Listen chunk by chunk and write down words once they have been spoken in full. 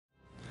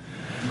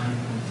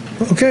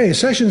Okay,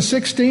 session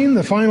 16,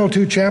 the final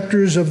two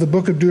chapters of the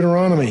book of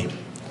Deuteronomy.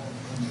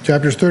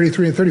 Chapters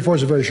 33 and 34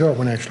 is a very short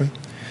one, actually.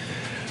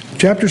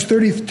 Chapter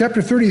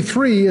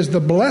 33 is the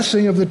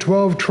blessing of the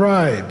 12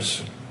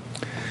 tribes.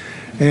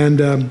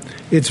 And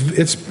it's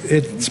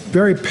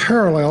very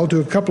parallel to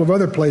a couple of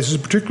other places,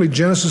 particularly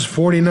Genesis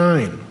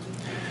 49.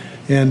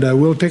 And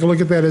we'll take a look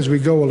at that as we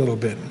go a little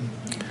bit.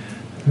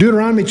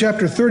 Deuteronomy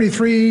chapter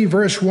 33,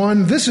 verse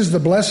 1, this is the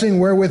blessing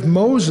wherewith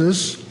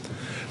Moses,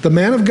 the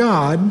man of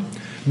God,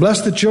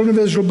 blessed the children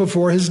of Israel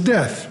before his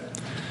death.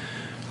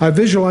 I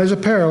visualize a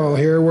parallel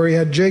here where he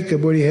had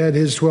Jacob when he had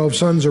his 12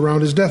 sons around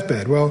his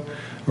deathbed, or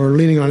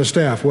leaning on his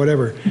staff,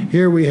 whatever.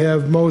 Here we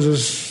have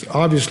Moses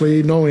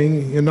obviously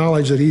knowing in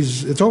knowledge that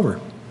it's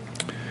over.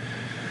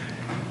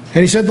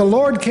 And he said, the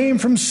Lord came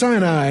from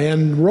Sinai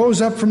and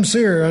rose up from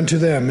Seir unto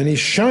them, and he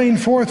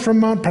shined forth from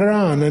Mount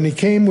Paran, and he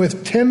came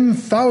with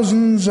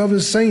 10,000s of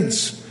his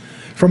saints.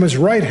 From his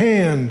right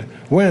hand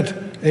went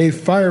a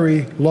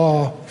fiery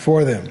law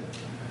for them.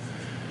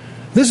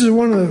 This is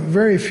one of the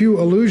very few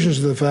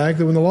allusions to the fact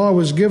that when the law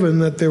was given,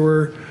 that there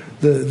were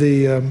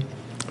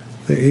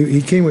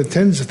he came with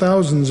tens of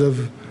thousands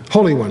of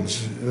holy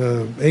ones,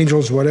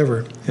 angels,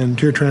 whatever, and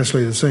here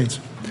translated saints.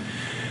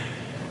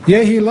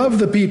 Yea, he loved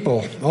the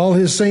people. All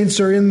his saints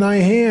are in thy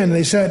hand.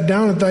 They sat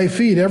down at thy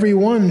feet. Every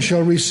one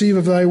shall receive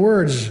of thy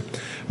words.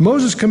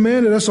 Moses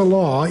commanded us a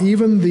law,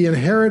 even the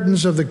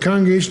inheritance of the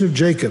congregation of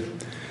Jacob.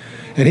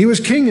 And he was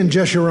king in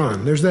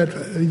Jeshurun. There's that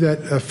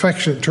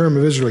affectionate term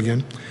of Israel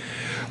again.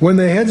 When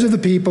the heads of the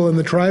people and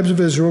the tribes of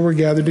Israel were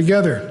gathered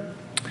together.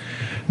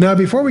 Now,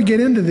 before we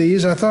get into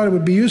these, I thought it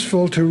would be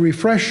useful to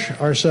refresh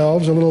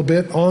ourselves a little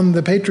bit on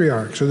the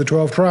patriarchs, or the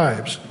 12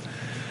 tribes.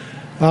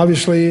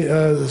 Obviously,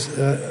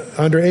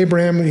 under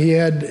Abraham, he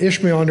had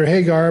Ishmael under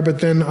Hagar, but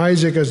then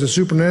Isaac as the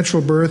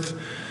supernatural birth,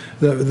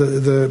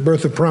 the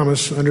birth of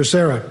promise under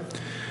Sarah.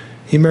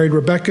 He married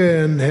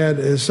Rebekah and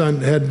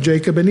had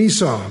Jacob and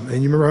Esau.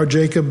 And you remember how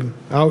Jacob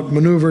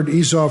outmaneuvered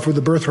Esau for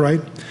the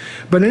birthright.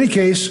 But in any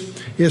case,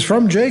 it's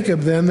from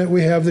Jacob then that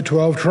we have the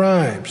 12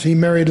 tribes. He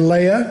married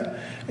Leah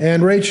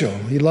and Rachel.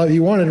 He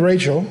wanted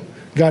Rachel,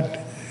 got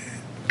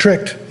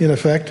tricked in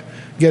effect,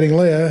 getting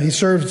Leah. He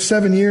served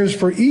 7 years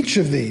for each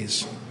of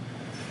these.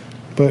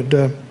 But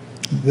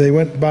they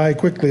went by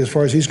quickly as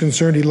far as he's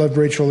concerned. He loved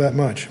Rachel that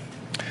much.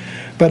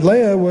 But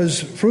Leah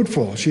was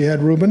fruitful. She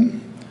had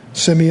Reuben,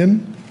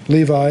 Simeon,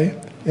 Levi,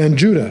 and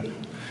Judah.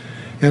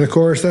 And of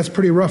course, that's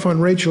pretty rough on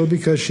Rachel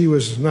because she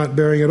was not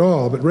bearing at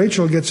all. But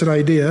Rachel gets an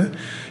idea.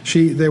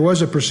 There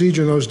was a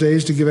procedure in those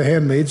days to give a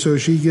handmaid, so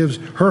she gives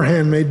her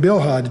handmaid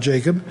Bilhah to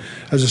Jacob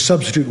as a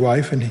substitute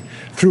wife, and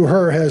through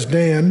her has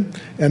Dan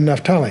and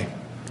Naphtali.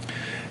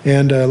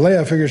 And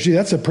Leah figures, gee,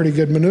 that's a pretty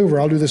good maneuver.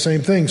 I'll do the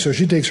same thing. So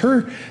she takes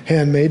her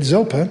handmaid,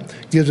 Zilpah,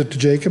 gives it to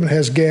Jacob, and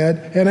has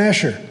Gad and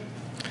Asher.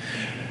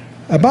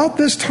 About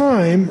this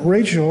time,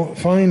 Rachel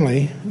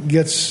finally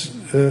gets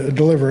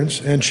deliverance,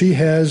 and she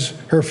has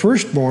her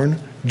firstborn,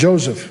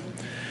 Joseph.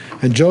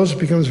 And Joseph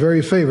becomes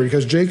very favored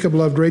because Jacob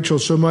loved Rachel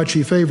so much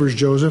he favors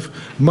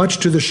Joseph, much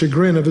to the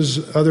chagrin of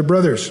his other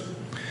brothers.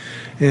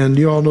 And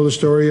you all know the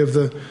story of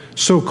the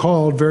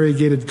so-called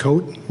variegated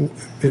coat.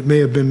 It may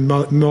have been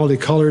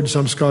multicolored.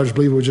 Some scholars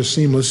believe it was just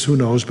seamless. Who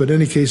knows? But in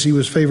any case, he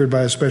was favored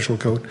by a special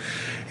coat.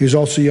 He was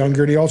also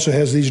younger, and he also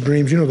has these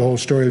dreams. You know the whole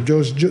story of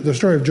Joseph. The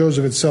story of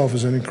Joseph itself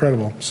is an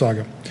incredible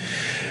saga.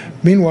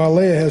 Meanwhile,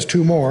 Leah has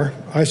two more,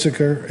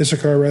 Issachar,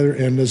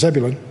 and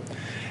Zebulun.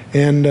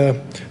 And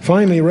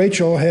finally,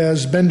 Rachel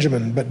has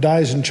Benjamin, but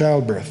dies in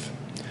childbirth.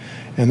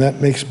 And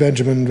that makes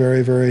Benjamin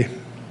very, very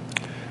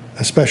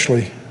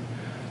especially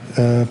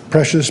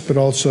precious, but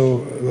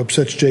also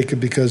upsets Jacob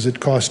because it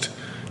cost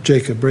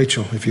Jacob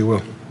Rachel, if you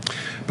will.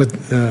 But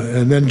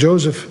and then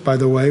Joseph, by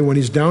the way, when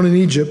he's down in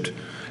Egypt,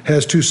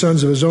 has two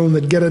sons of his own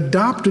that get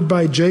adopted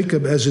by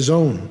Jacob as his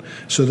own.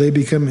 So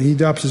he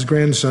adopts his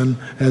grandson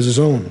as his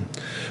own.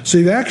 So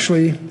you've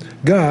actually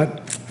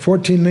got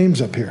 14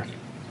 names up here.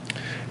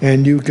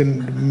 And you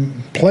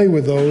can play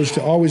with those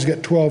to always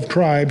get 12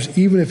 tribes,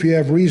 even if you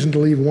have reason to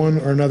leave one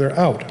or another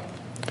out.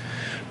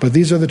 But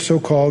these are the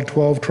so-called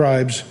 12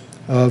 tribes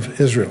of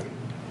Israel.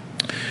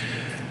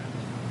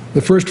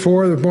 The first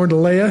four were born to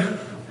Leah,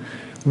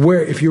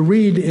 where if you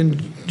read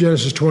in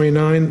Genesis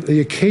 29, the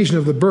occasion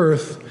of the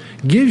birth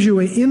gives you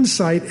an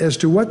insight as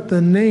to what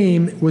the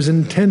name was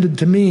intended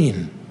to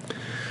mean.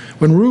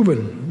 When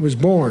Reuben was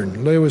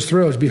born, Leah was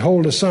thrilled,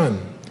 behold a son.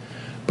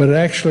 But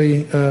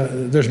actually,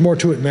 there's more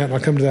to it than that, and I'll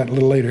come to that a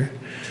little later.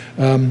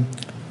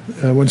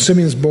 When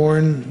Simeon's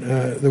born,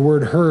 the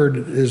word heard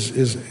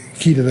is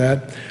key to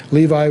that.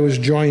 Levi was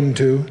joined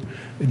to.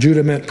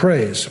 Judah meant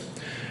praise.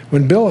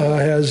 When Bilhah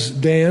has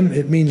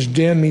Dan means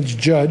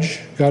judge.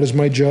 God is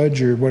my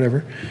judge, or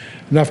whatever.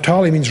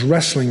 Naphtali means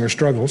wrestling or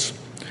struggles.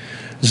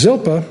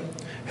 Zilpah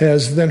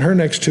has, then her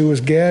next two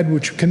is Gad,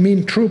 which can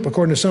mean troop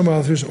according to some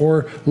authors,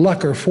 or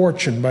luck or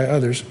fortune by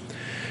others.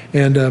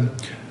 And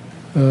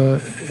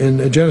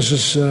in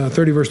Genesis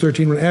 30, verse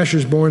 13, when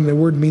Asher's born, the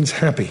word means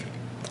happy.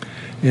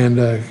 And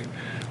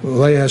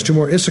Leah has two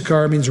more.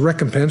 Issachar means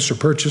recompensed or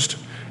purchased.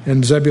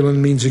 and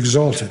Zebulun means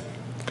exalted.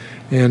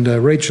 And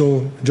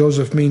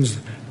Joseph means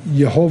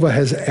Jehovah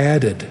has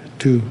added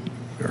to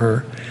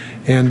her.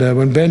 And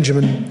when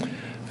Benjamin,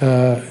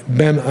 it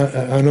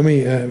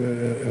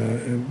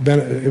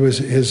was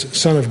his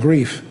son of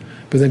grief,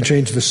 but then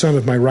changed the son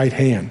of my right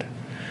hand.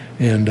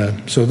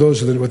 And so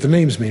those are what the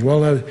names mean. Well,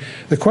 now,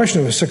 the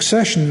question of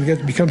succession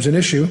becomes an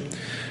issue,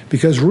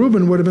 because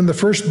Reuben would have been the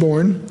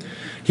firstborn.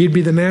 He'd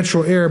be the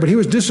natural heir, but he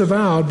was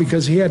disavowed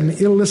because he had an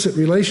illicit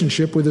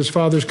relationship with his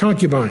father's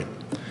concubine.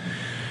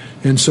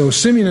 And so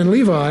Simeon and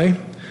Levi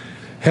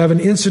have an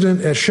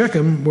incident at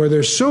Shechem where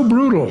they're so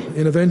brutal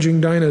in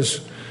avenging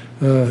Dinah's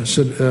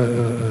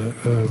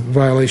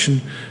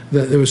violation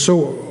that it was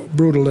so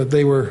brutal that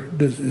they were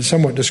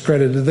somewhat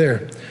discredited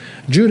there.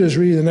 Judah is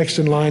really the next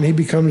in line.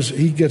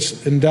 He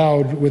gets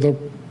endowed with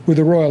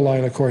a royal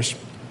line, of course.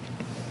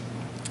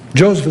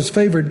 Joseph is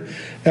favored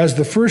as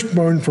the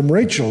firstborn from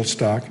Rachel's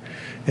stock,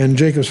 and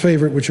Jacob's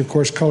favorite, which of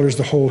course colors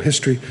the whole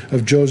history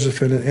of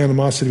Joseph and the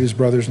animosity of his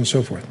brothers and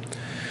so forth.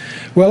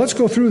 Well, let's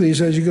go through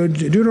these as you go.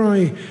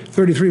 Deuteronomy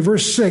 33,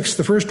 verse 6,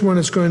 the first one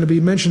that's going to be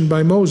mentioned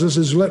by Moses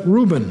is let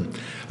Reuben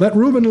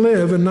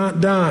live and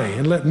not die,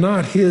 and let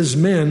not his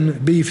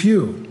men be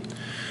few.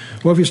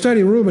 Well, if you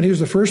study Reuben, he was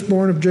the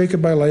firstborn of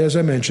Jacob by Leah, as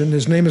I mentioned.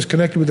 His name is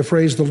connected with the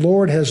phrase, the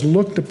Lord has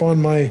looked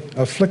upon my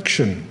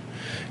affliction,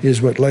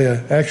 is what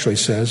Leah actually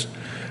says.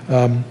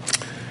 And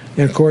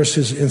of course,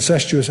 his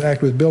incestuous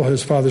act with Bilhah,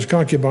 his father's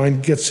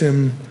concubine, gets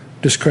him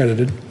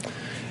discredited.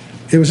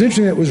 It was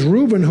interesting that it was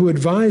Reuben who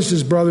advised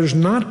his brothers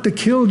not to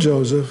kill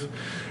Joseph,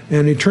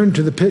 and he returned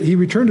to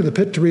the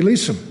pit to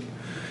release him.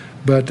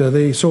 But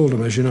they sold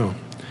him, as you know.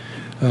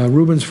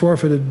 Reuben's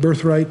forfeited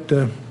birthright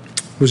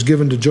was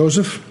given to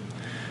Joseph,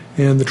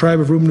 and the tribe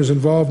of Reuben is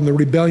involved in the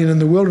rebellion in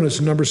the wilderness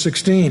in number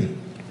 16.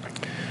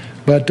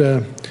 But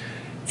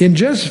in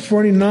Genesis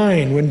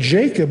 49, when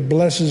Jacob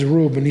blesses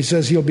Reuben, he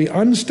says he'll be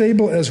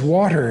unstable as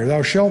water.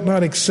 Thou shalt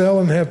not excel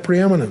and have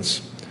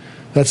preeminence.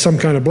 That's some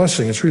kind of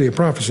blessing. It's really a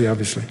prophecy,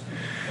 obviously.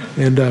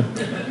 And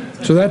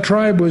so that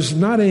tribe was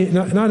not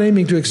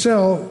aiming to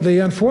excel. They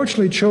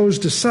unfortunately chose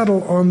to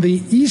settle on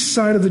the east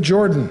side of the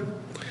Jordan,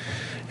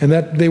 and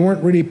that they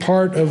weren't really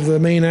part of the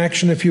main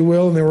action, if you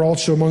will, and they were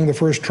also among the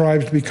first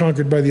tribes to be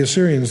conquered by the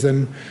Assyrians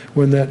then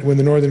when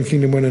the northern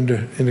kingdom went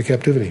into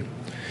captivity.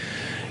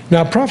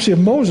 Now, prophecy of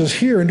Moses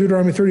here in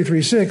Deuteronomy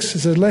 33:6, it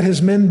says, let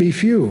his men be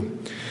few.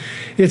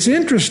 It's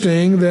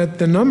interesting that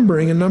the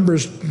numbering in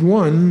Numbers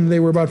 1, they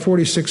were about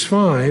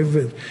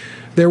 46,500.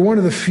 They're one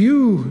of the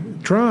few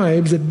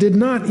tribes that did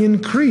not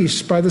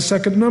increase by the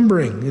second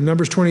numbering. In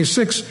Numbers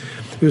 26,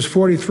 it was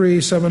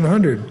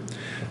 43,700.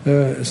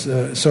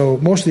 So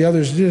most of the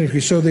others did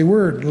increase, so they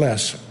were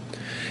less.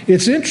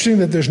 It's interesting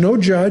that there's no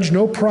judge,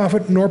 no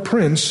prophet, nor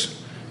prince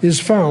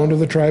is found of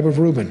the tribe of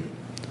Reuben.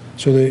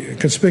 So they're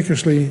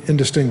conspicuously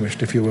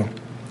indistinguished, if you will.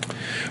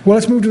 Well,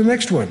 let's move to the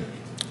next one.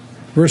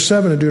 Verse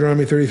 7 of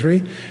Deuteronomy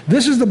 33.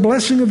 This is the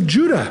blessing of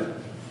Judah.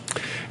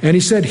 And he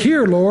said,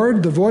 hear,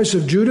 Lord, the voice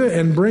of Judah,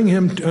 and bring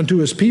him unto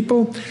his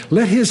people.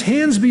 Let his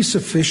hands be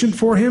sufficient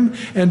for him,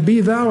 and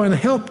be thou an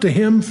help to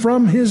him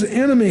from his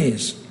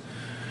enemies.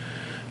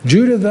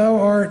 Judah, thou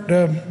art...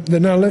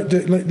 now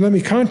let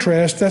me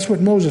contrast. That's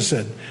what Moses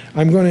said.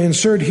 I'm going to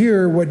insert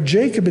here what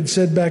Jacob had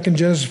said back in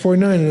Genesis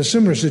 49 in a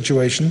similar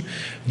situation.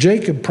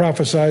 Jacob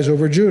prophesies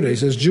over Judah. He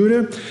says,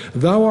 Judah,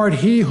 thou art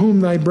he whom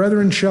thy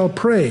brethren shall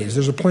praise.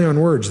 There's a play on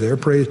words there.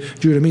 Praise.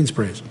 Judah means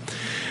praise.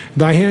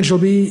 Thy hand shall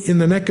be in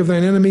the neck of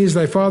thine enemies.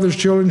 Thy father's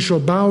children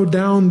shall bow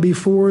down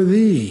before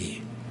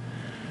thee.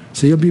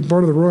 So you'll be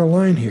part of the royal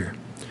line here.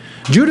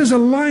 Judah's a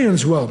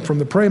lion's whelp. From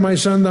the prey, my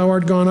son, thou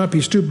art gone up.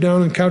 He stooped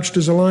down and couched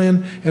as a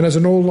lion, and as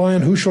an old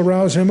lion, who shall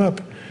rouse him up?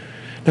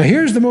 Now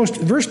here's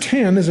verse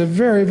 10 is a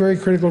very, very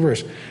critical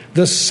verse.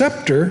 The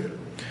scepter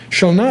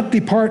shall not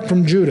depart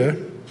from Judah,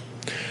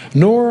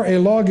 nor a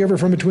lawgiver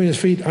from between his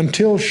feet,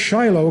 until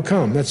Shiloh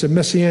come. That's a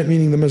Messiah,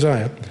 meaning the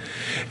Messiah.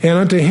 And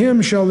unto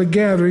him shall the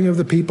gathering of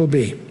the people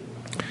be.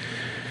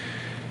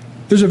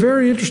 There's a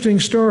very interesting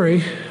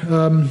story.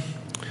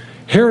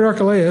 Herod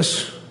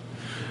Archelaus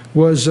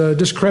was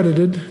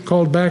discredited,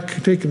 called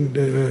back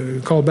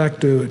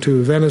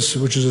to Venice,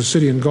 which is a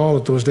city in Gaul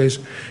at those days,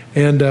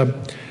 and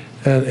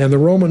the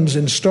Romans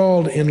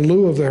installed in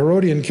lieu of the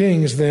Herodian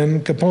kings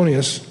then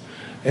Coponius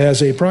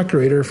as a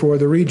procurator for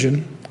the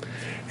region.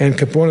 And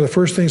one of the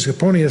first things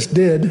Coponius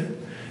did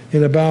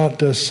in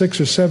about 6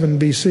 or 7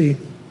 BC,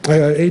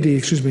 AD,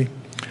 excuse me,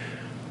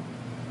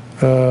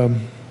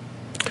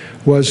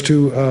 was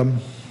to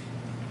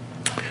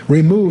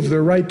remove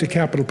the right to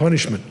capital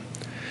punishment.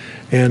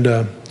 And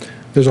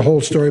there's a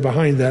whole story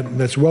behind that, and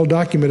that's well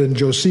documented in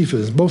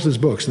Josephus, both his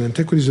books, the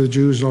Antiquities of the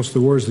Jews and also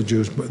the Wars of the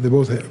Jews. They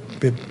both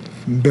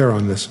bear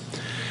on this.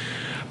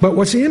 But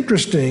what's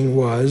interesting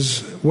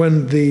was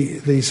when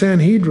the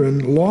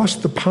Sanhedrin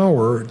lost the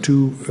power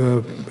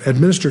to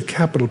administer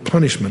capital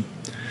punishment,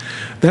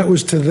 that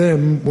was to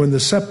them when the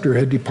scepter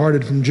had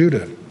departed from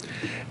Judah.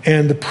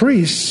 And the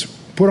priests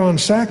put on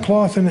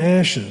sackcloth and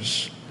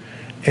ashes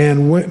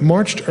and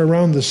marched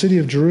around the city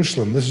of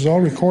Jerusalem. This is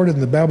all recorded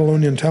in the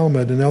Babylonian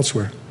Talmud and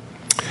elsewhere,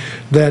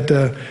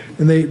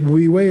 And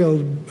we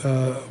wailed,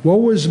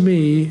 "Woe is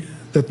me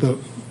that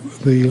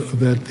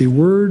the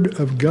word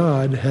of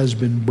God has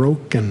been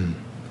broken."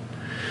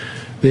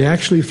 They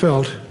actually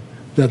felt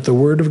that the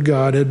word of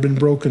God had been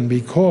broken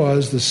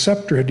because the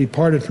scepter had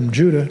departed from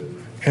Judah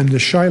and the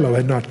Shiloh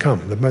had not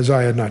come, the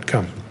Messiah had not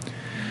come.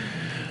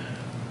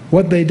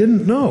 What they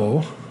didn't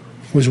know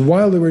was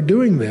while they were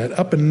doing that,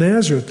 up in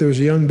Nazareth there was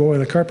a young boy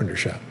in a carpenter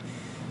shop.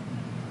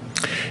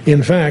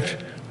 In fact,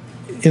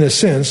 in a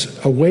sense,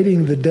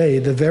 awaiting the day,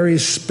 the very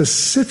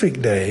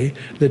specific day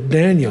that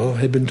Daniel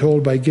had been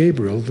told by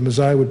Gabriel the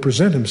Messiah would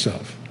present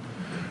himself,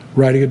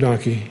 riding a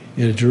donkey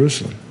into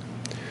Jerusalem.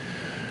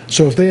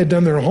 So if they had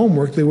done their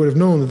homework, they would have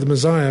known that the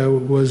Messiah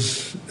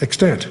was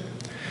extant.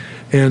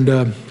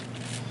 And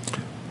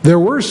there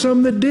were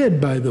some that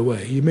did, by the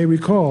way. You may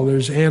recall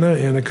there's Anna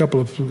and a couple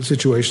of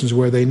situations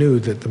where they knew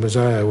that the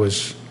Messiah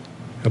was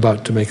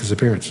about to make his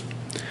appearance.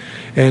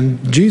 And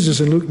Jesus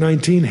in Luke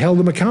 19 held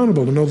them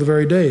accountable to know the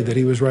very day that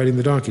he was riding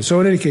the donkey. So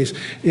in any case,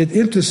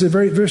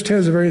 verse 10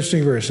 is a very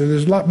interesting verse, and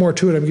there's a lot more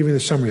to it. I'm giving you the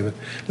summary of it.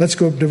 Let's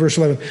go to verse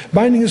 11.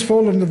 Binding his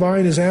foal unto the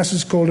vine, his ass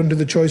is cold unto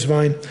the choice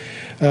vine.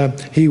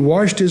 He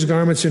washed his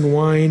garments in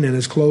wine and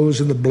his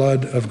clothes in the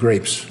blood of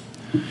grapes.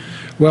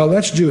 Well,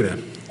 that's Judah.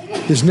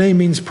 His name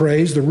means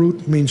praise. The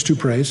root means to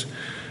praise.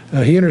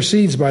 He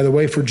intercedes, by the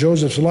way, for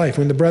Joseph's life.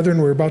 When the brethren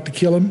were about to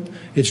kill him,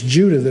 it's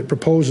Judah that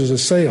proposes a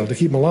sale to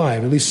keep him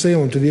alive, at least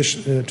sale him to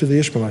the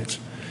Ishmaelites.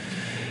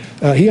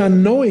 He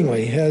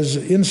unknowingly has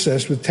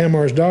incest with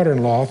Tamar's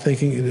daughter-in-law,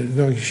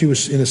 thinking she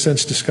was, in a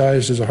sense,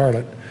 disguised as a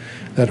harlot,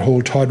 that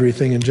whole tawdry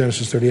thing in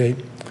Genesis 38.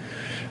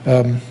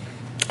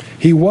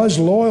 He was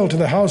loyal to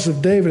the house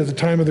of David at the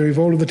time of the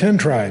revolt of the 10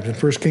 tribes in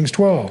 1 Kings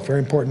 12, very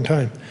important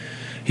time.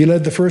 He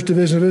led the first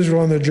division of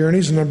Israel on their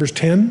journeys in Numbers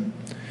 10.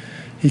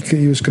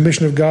 He was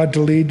commissioned of God to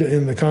lead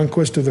in the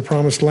conquest of the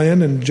promised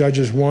land in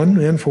Judges 1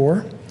 and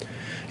 4.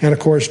 And of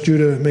course,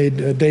 Judah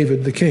made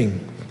David the king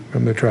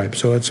from their tribe,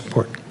 so that's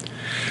important.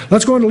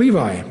 Let's go on to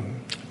Levi,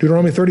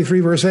 Deuteronomy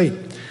 33, verse 8.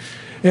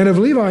 And of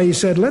Levi he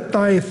said, "Let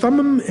thy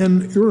Thummim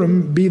and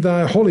Urim be with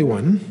thy Holy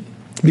One,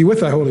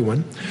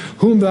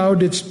 whom thou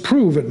didst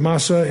prove at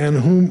Massah,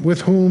 and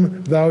with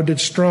whom thou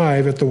didst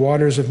strive at the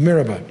waters of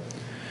Meribah."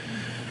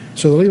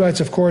 So the Levites,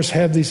 of course,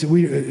 have these.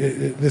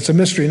 It's a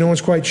mystery. No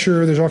one's quite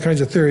sure. There's all kinds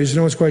of theories.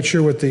 No one's quite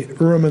sure what the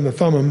Urim and the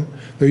Thummim.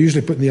 They're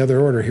usually put in the other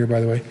order here, by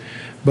the way.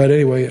 But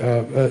anyway,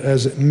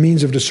 as a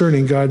means of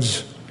discerning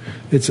God's,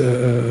 it's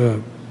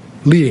a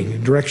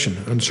leading direction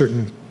on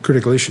certain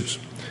critical issues.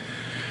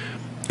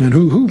 And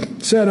who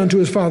said unto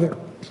his father,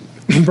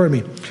 pardon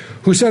me,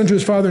 who said unto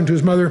his father and to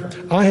his mother,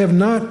 "I have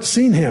not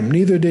seen him,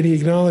 neither did he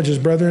acknowledge his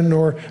brethren,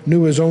 nor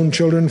knew his own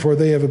children, for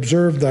they have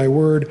observed thy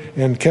word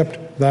and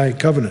kept thy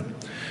covenant.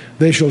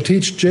 They shall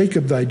teach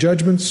Jacob thy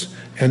judgments,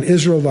 and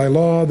Israel thy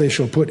law. They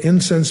shall put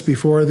incense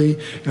before thee,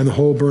 and the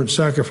whole burnt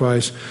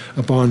sacrifice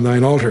upon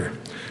thine altar.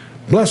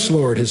 Bless,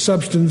 Lord, his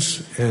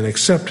substance, and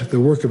accept the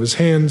work of his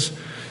hands.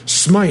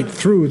 Smite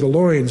through the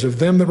loins of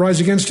them that rise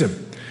against him,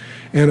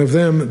 and of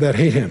them that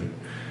hate him,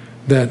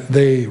 that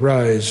they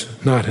rise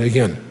not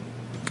again."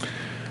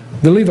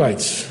 The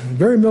Levites,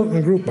 very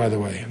militant group, by the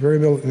way, very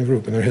militant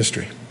group in their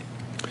history.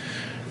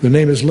 The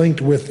name is linked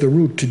with the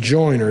root to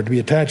join or to be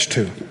attached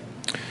to.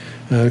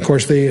 Of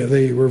course, they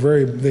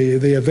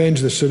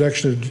avenged the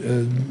seduction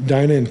of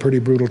Dinah in pretty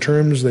brutal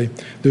terms.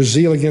 Their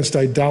zeal against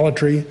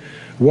idolatry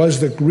was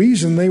the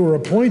reason they were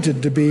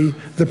appointed to be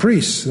the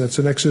priests. That's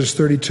in Exodus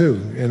 32,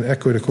 and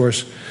echoed, of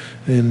course,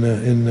 in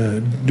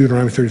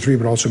Deuteronomy 33,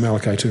 but also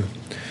Malachi 2.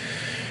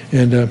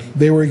 And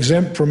they were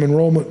exempt from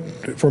enrollment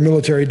for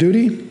military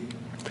duty.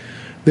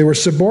 They were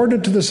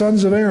subordinate to the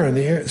sons of Aaron.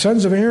 The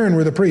sons of Aaron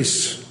were the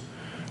priests.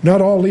 Not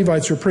all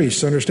Levites were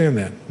priests, understand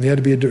that. They had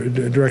to be a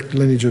direct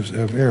lineage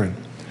of Aaron.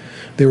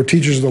 They were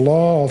teachers of the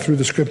law all through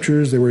the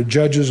scriptures. They were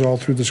judges all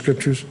through the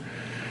scriptures.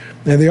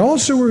 And they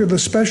also were the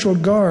special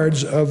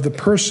guards of the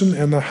person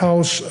and the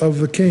house of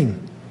the king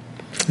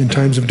in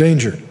times of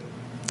danger.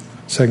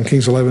 2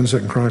 Kings 11,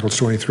 2 Chronicles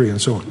 23, and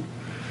so on.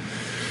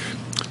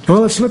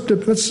 Well, let's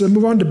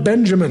move on to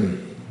Benjamin.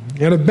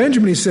 And of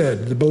Benjamin he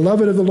said, "The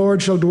beloved of the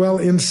Lord shall dwell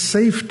in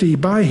safety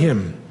by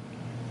him.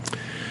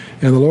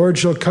 And the Lord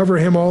shall cover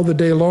him all the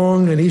day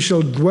long, and he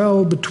shall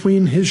dwell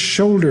between his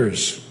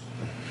shoulders."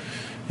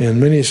 And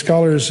many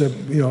scholars,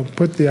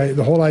 put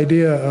the whole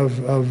idea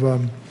of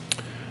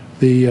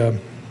the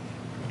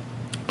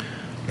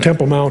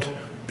Temple Mount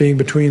being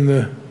between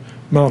the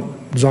Mount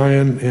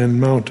Zion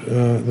and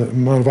the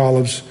Mount of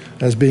Olives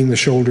as being the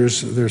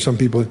shoulders. There are some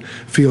people that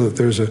feel that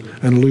there's an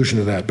allusion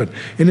to that. But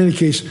in any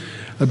case,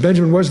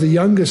 Benjamin was the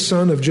youngest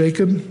son of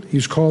Jacob.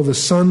 He's called the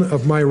son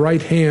of my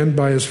right hand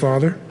by his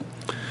father.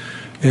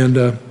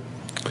 And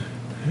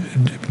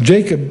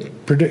Jacob,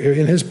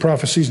 in his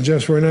prophecies in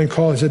Genesis 49,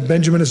 he said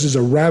Benjamin is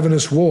a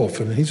ravenous wolf.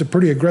 And he's a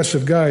pretty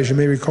aggressive guy, as you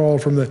may recall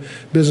from the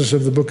business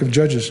of the book of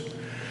Judges.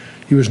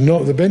 The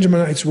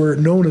Benjaminites were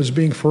known as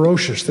being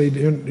ferocious. They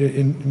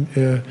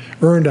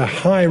earned a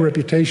high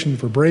reputation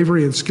for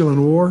bravery and skill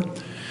in war.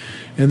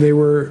 And they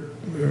were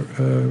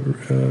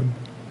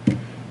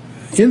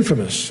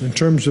infamous in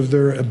terms of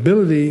their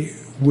ability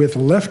with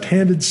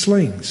left-handed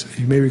slings.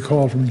 You may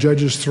recall from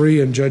Judges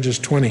 3 and Judges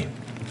 20.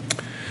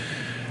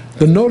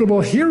 The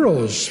notable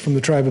heroes from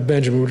the tribe of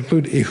Benjamin would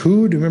include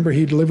Ehud. Remember,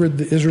 he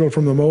delivered Israel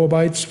from the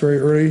Moabites very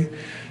early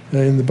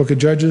in the book of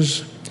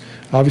Judges.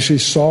 Obviously,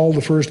 Saul,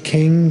 the first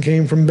king,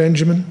 came from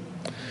Benjamin.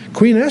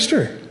 Queen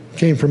Esther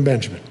came from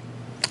Benjamin.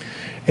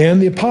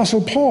 And the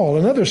Apostle Paul,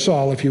 another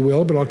Saul, if you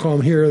will, but I'll call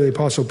him here the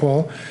Apostle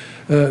Paul,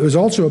 was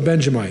also a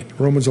Benjamite,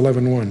 Romans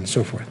 11:1, and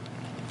so forth.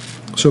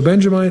 So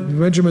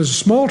Benjamin is a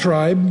small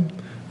tribe,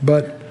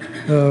 but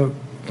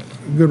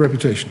good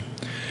reputation.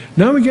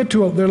 Now we get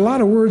to, there are a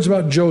lot of words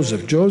about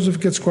Joseph. Joseph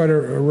gets quite a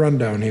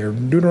rundown here.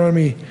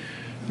 Deuteronomy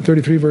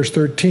 33, verse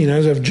 13.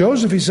 As of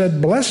Joseph, he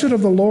said, "Blessed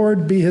of the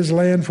Lord be his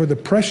land for the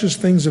precious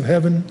things of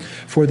heaven,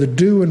 for the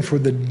dew and for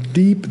the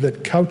deep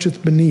that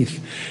coucheth beneath,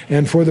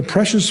 and for the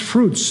precious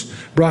fruits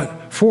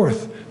brought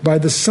forth by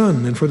the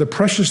sun, and for the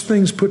precious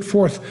things put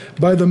forth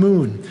by the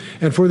moon,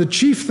 and for the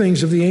chief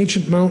things of the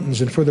ancient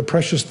mountains, and for the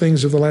precious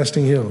things of the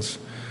lasting hills,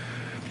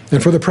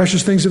 and for the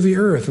precious things of the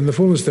earth and the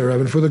fullness thereof,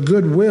 and for the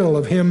good will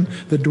of him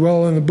that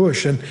dwell in the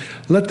bush. And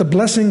let the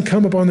blessing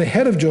come upon the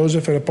head of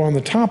Joseph and upon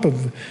the top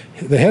of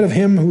the head of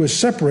him who is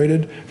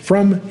separated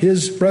from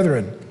his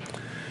brethren.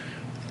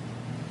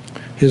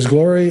 His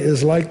glory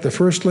is like the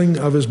firstling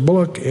of his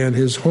bullock, and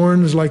his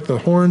horns like the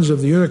horns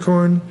of the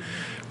unicorn.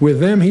 With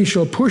them he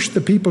shall push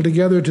the people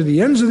together to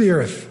the ends of the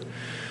earth.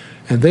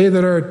 And they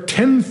that are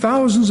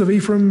 10,000s of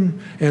Ephraim,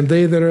 and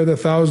they that are the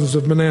thousands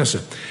of Manasseh."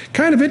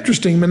 Kind of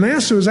interesting,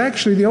 Manasseh was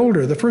actually the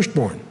older, the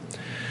firstborn.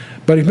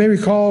 But you may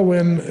recall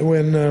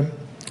when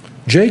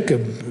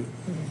Jacob,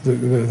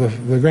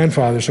 the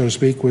grandfather, so to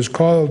speak, was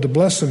called to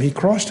bless them, he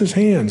crossed his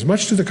hands,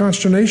 much to the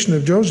consternation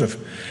of Joseph.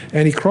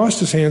 And he crossed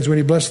his hands when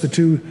he blessed the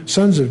two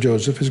sons of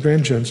Joseph, his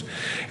grandsons.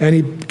 And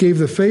he gave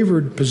the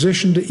favored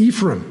position to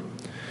Ephraim,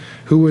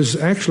 who was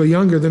actually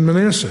younger than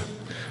Manasseh.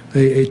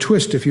 A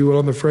twist, if you will,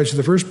 on the fresh of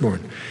the firstborn.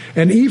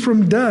 And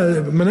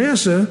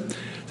Manasseh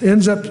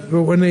ends up,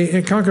 when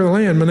they conquer the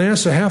land,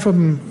 Manasseh, half of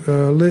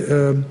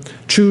them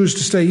choose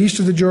to stay east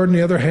of the Jordan,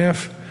 the other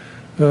half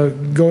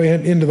go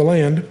into the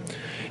land.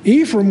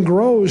 Ephraim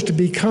grows to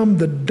become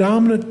the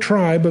dominant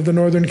tribe of the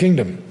northern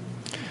kingdom.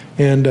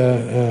 And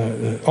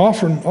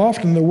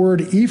often the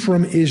word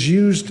Ephraim is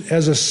used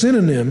as a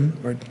synonym,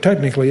 or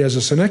technically as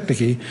a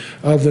synecdoche,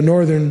 of the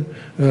northern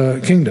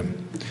kingdom.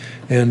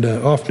 And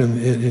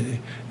often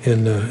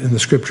in the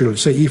scripture,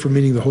 let's say Ephraim,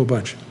 meaning the whole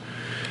bunch.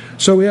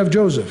 So we have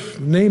Joseph.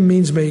 Name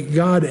means may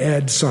God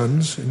add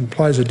sons. It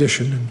implies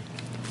addition.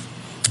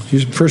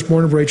 He's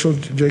firstborn of Rachel,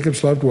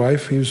 Jacob's loved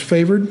wife. He was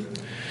favored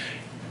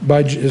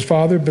by his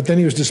father, but then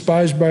he was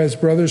despised by his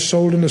brothers,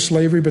 sold into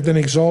slavery, but then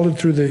exalted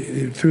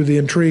through the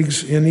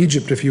intrigues in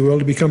Egypt, if you will,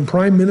 to become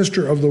prime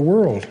minister of the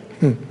world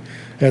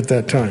at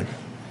that time.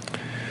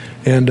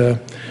 And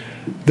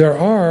there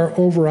are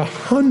over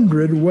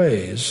 100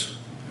 ways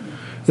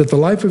that the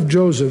life of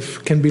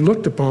Joseph can be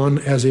looked upon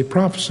as a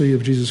prophecy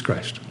of Jesus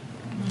Christ.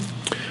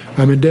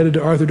 I'm indebted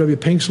to Arthur W.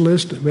 Pink's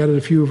list. We've added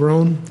a few of our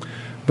own,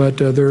 but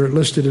they're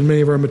listed in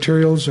many of our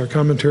materials, our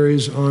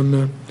commentaries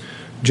on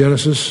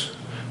Genesis,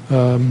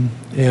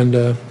 and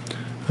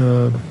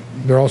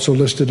they're also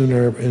listed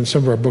in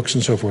some of our books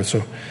and so forth.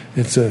 So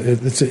it's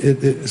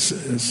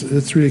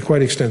really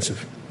quite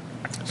extensive.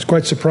 It's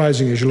quite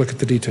surprising as you look at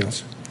the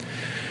details.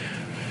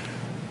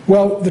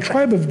 Well, the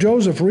tribe of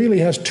Joseph really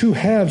has two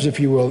halves, if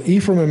you will,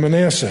 Ephraim and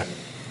Manasseh.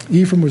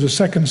 Ephraim was the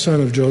second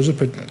son of Joseph,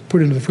 but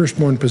put into the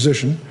firstborn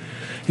position.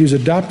 He was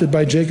adopted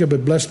by Jacob,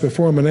 but blessed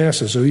before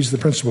Manasseh, so he's the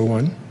principal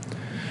one.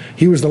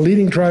 He was the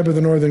leading tribe of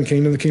the northern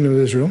kingdom, the kingdom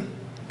of Israel.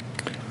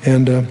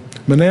 And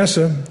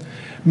Manasseh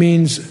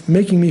means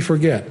making me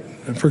forget.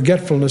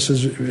 Forgetfulness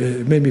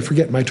made me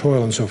forget my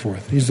toil and so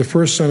forth. He's the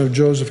first son of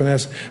Joseph, and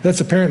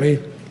that's apparently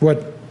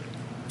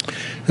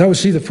that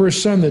was the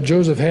first son that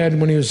Joseph had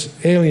when he was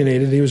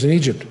alienated. He was in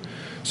Egypt.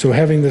 So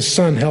having this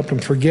son helped him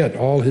forget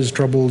all his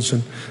troubles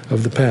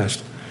of the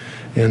past.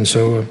 And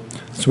so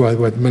that's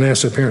what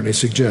Manasseh apparently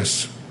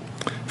suggests,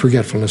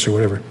 forgetfulness or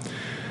whatever.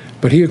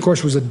 But he, of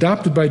course, was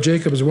adopted by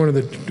Jacob as one of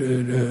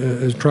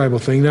the tribal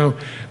thing. Now,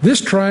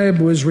 this tribe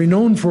was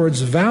renowned for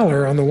its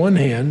valor on the one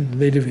hand.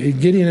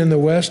 Gideon in the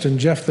west and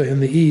Jephthah in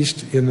the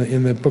east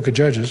in the book of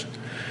Judges.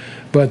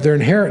 But their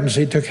inheritance,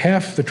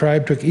 half the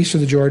tribe took east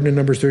of the Jordan in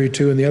Numbers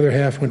 32, and the other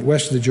half went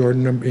west of the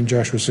Jordan in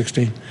Joshua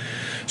 16.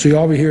 So you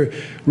always hear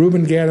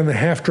Reuben, Gad, and the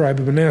half tribe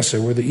of Manasseh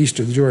were the east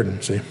of the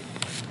Jordan, see.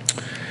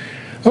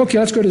 Okay,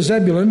 let's go to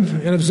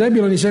Zebulun. And of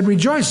Zebulun he said,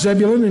 "Rejoice,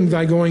 Zebulun, in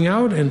thy going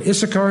out, and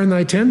Issachar in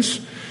thy tents.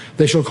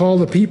 They shall call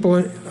the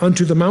people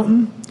unto the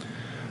mountain.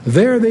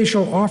 There they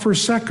shall offer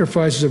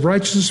sacrifices of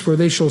righteousness, for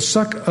they shall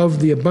suck of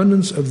the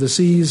abundance of the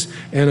seas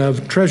and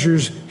of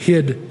treasures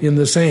hid in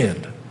the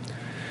sand."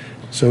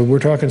 So we're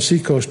talking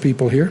seacoast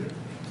people here,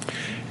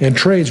 and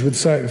trades with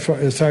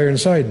Tyre and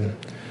Sidon.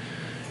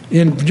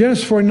 In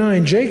Genesis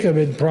 49, Jacob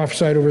had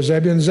prophesied over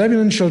Zebulun.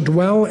 "Zebulun shall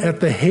dwell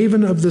at the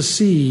haven of the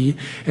sea,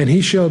 and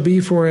he shall be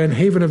for an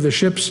haven of the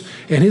ships,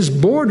 and his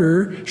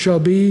border shall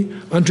be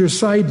unto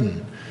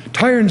Sidon,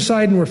 Tyre and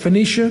Sidon were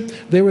Phoenicia.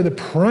 They were the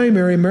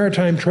primary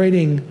maritime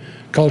trading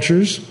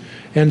cultures,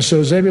 and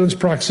so Zebulun's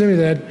proximity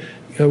to that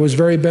was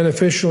very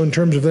beneficial in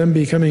terms of them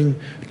becoming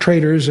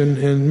traders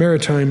and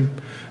maritime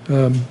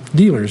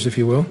dealers, if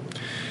you will.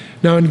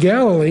 Now in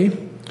Galilee,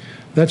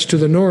 that's to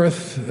the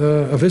north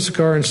of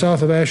Issachar and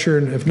south of Asher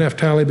and of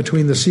Naphtali,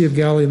 between the Sea of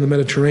Galilee and the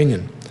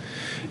Mediterranean.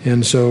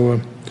 And so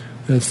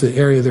that's the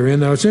area they're in.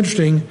 Now it's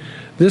interesting,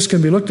 this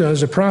can be looked at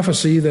as a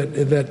prophecy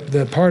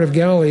that part of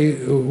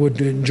Galilee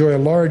would enjoy a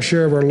large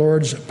share of our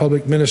Lord's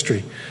public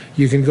ministry.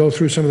 You can go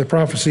through some of the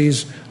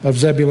prophecies of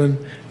Zebulun,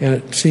 and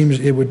it seems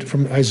it would,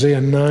 from Isaiah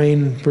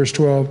 9, verse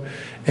 12,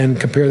 and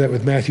compare that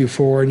with Matthew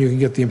 4, and you can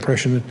get the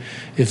impression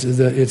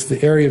that it's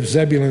the area of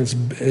Zebulun.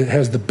 It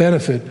has the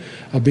benefit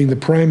of being the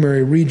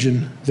primary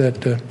region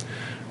that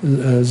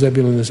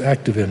Zebulun is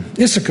active in.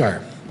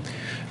 Issachar,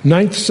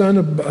 ninth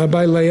son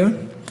by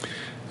Leah.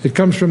 It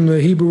comes from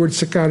the Hebrew word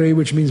sakari,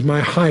 which means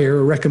my hire,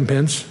 or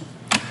recompense.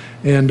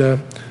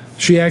 And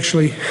she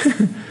actually,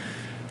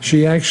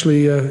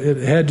 it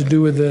had to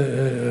do with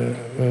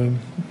the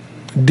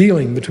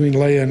dealing between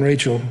Leah and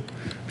Rachel.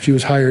 She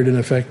was hired, in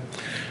effect.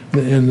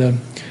 And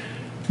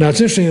now it's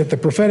interesting that the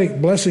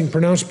prophetic blessing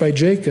pronounced by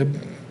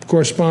Jacob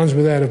corresponds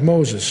with that of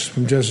Moses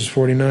from Genesis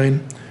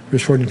 49,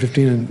 verse 14 and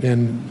 15,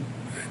 and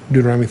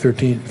Deuteronomy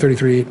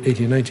 33,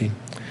 18 and 19.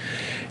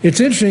 It's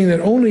interesting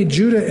that only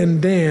Judah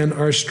and Dan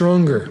are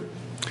stronger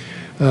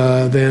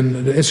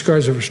than the Issachar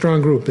is a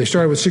strong group. They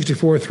started with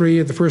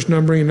 64,300 at the first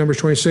numbering in Numbers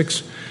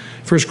 26.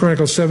 1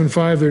 Chronicles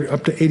 7:5, they're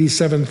up to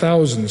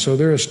 87,000, so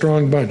they're a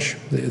strong bunch.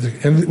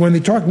 And when they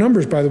talk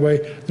numbers, by the way,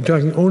 they're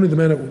talking only the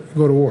men that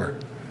go to war.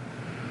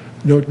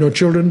 No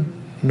children,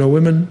 no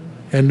women,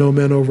 and no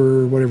men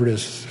over whatever it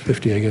is,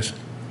 50, I guess.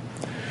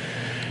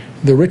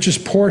 The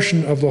richest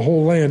portion of the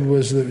whole land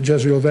was the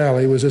Jezreel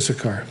Valley, was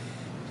Issachar,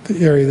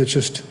 the area that's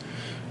just,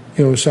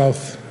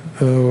 south,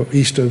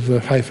 east of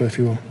Haifa, if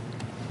you will.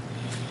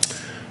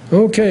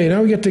 Okay,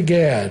 now we get to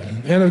Gad.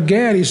 And of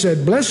Gad he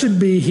said, Blessed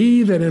be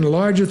he that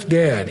enlargeth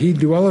Gad. He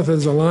dwelleth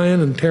as a lion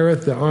and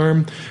teareth the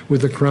arm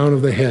with the crown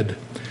of the head.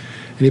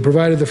 And he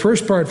provided the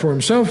first part for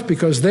himself,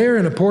 because there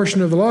in a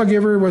portion of the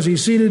lawgiver was he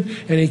seated,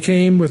 and he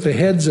came with the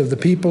heads of the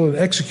people and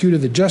executed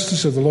the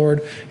justice of the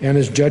Lord and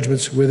his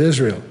judgments with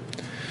Israel.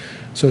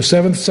 So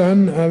seventh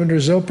son under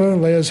Zilpah,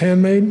 Leah's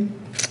handmaid,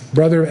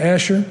 brother of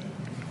Asher.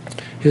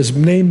 His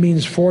name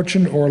means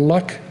fortune or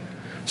luck.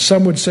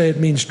 Some would say it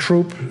means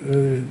troop.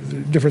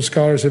 Different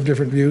scholars have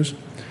different views.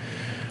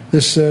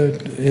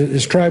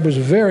 His tribe was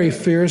very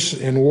fierce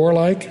and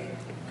warlike,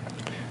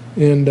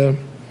 and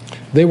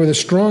they were the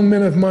strong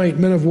men of might,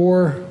 men of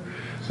war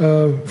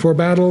for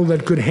battle,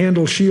 that could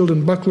handle shield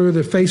and buckler,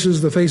 the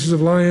faces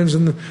of lions,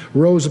 and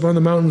rose upon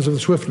the mountains of the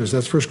swiftness.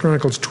 That's 1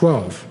 Chronicles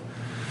 12,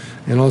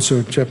 and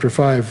also chapter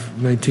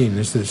 5:19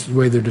 is this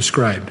way they're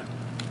described.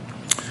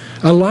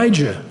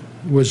 Elijah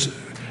was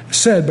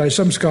said by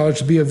some scholars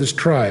to be of this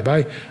tribe.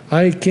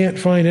 I can't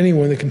find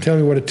anyone that can tell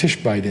me what a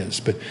Tishbite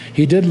is, but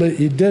he did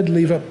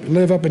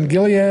live up in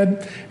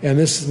Gilead, and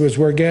this was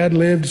where Gad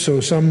lived, so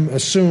some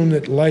assume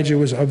that Elijah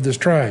was of this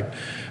tribe.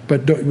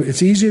 But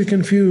it's easy to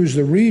confuse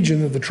the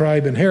region that the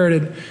tribe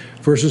inherited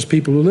versus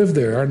people who live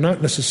there are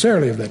not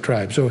necessarily of that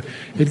tribe. So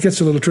it gets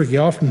a little tricky.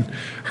 I often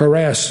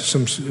harass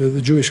the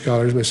Jewish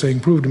scholars by saying,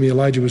 prove to me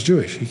Elijah was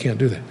Jewish. You can't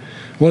do that.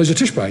 Well, he's a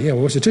Tishbite. Yeah,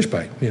 well, what's a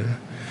Tishbite?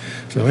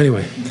 So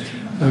anyway,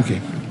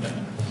 okay.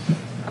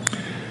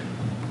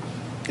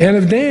 And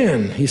of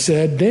Dan, he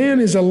said, Dan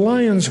is a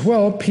lion's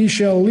whelp, he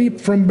shall leap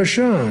from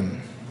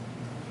Bashan.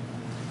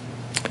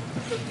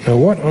 Now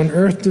what on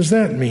earth does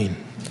that mean?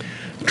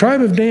 The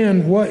tribe of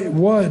Dan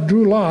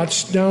drew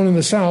lots down in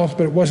the south,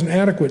 but it wasn't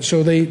adequate,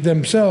 so they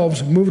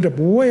themselves moved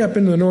way up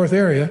into the north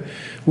area,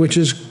 which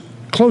is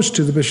close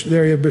to the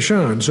area of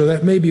Bashan. So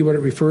that may be what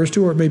it refers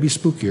to, or it may be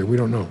spookier, we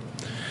don't know.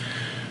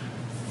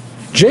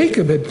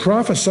 Jacob had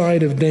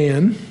prophesied of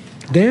Dan,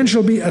 Dan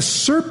shall be a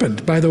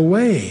serpent by the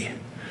way,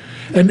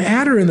 an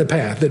adder in the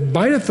path that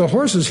biteth the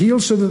horse's heel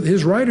so that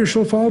his rider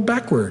shall fall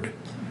backward.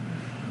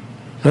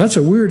 Now that's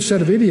a weird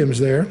set of idioms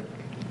there,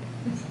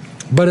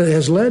 but it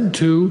has led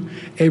to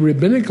a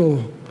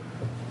rabbinical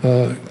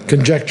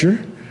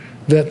conjecture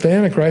that the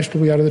Antichrist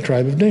will be out of the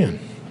tribe of Dan.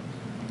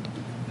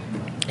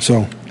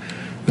 So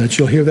that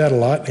you'll hear that a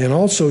lot. And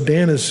also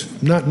Dan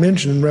is not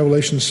mentioned in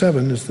Revelation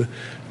 7 as the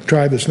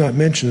tribe that's not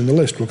mentioned in the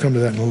list. We'll come to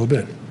that in a little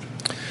bit.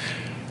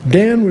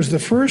 Dan was the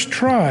first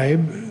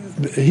tribe.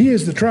 He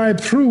is the tribe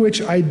through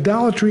which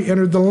idolatry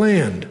entered the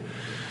land.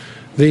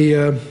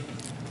 The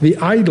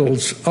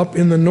idols up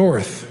in the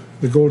north,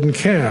 the golden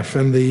calf,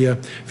 and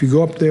if you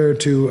go up there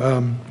to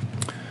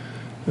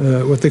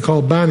what they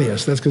call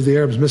Banias, that's because the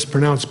Arabs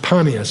mispronounced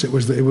Panias.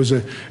 It was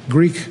a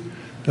Greek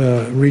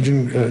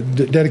region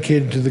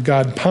dedicated to the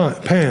god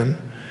Pan,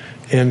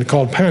 and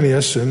called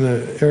Panias, and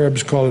the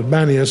Arabs call it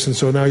Banias, and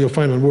so now you'll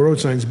find on road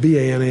signs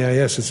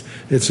Banais.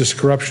 It's just a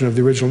corruption of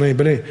the original name,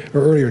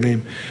 or earlier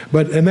name.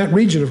 And that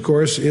region, of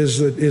course,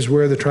 is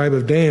where the tribe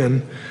of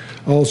Dan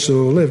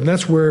also lived, and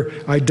that's where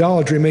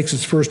idolatry makes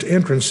its first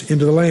entrance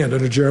into the land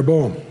under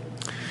Jeroboam.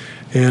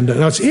 And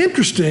now it's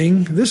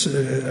interesting,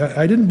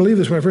 I didn't believe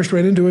this when I first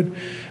read into it,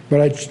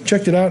 but I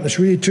checked it out and it's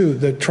really true.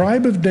 The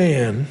tribe of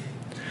Dan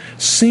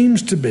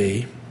seems to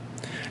be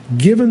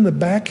given the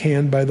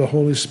backhand by the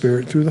Holy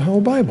Spirit through the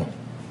whole Bible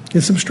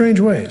in some strange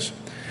ways.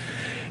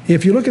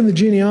 If you look in the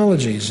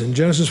genealogies in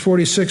Genesis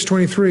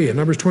 46:23 and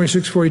Numbers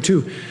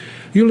 26:42,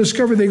 you'll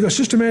discover they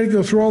systematically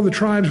go through all the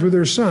tribes with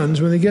their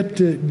sons when they get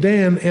to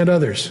Dan and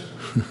others.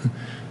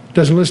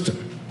 Doesn't list them.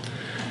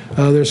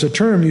 There's a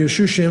term used,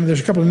 Shushim. There's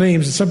a couple of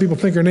names that some people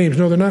think are names.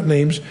 No, they're not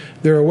names.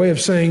 They're a way of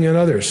saying and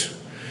others.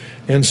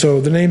 And so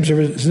the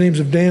names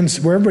of Dan,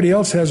 where everybody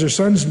else has their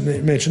sons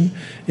mentioned,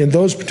 in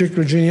those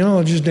particular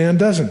genealogies, Dan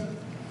doesn't.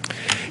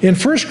 In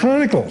 1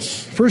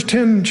 Chronicles, first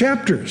 10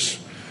 chapters,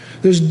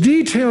 there's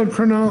detailed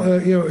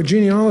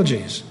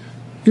genealogies.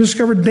 You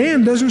discover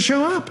Dan doesn't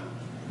show up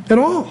at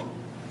all.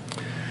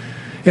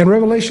 In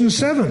Revelation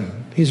 7,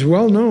 he's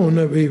well known.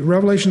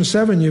 Revelation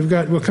 7, you've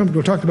got, we'll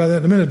talk about that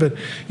in a minute, but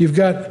you've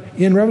got,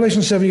 in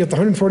Revelation 7, you got the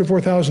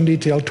 144,000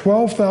 detail,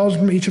 12,000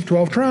 from each of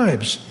 12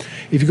 tribes.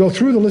 If you go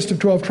through the list of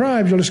 12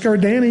 tribes, you'll discover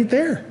Dan ain't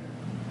there.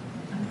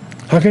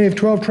 How can you have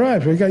 12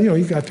 tribes? Well,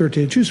 you got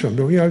 13 to choose from.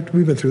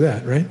 We've been through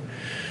that, right?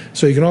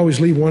 So you can always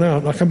leave one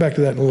out. I'll come back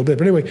to that in a little bit.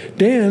 But anyway,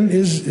 Dan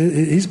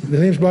the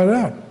name's blotted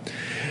out.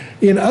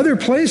 In other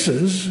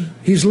places,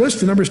 he's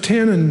listed, Numbers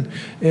 10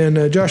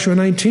 and Joshua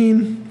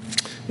 19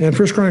 and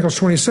 1 Chronicles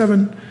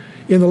 27,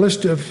 in the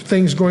list of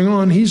things going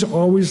on, he's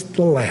always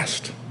the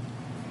last.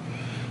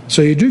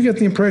 So you do get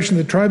the impression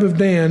the tribe of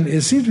Dan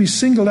seems to be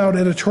singled out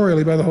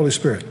editorially by the Holy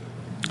Spirit.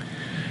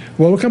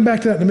 Well, we'll come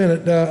back to that in a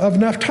minute. Of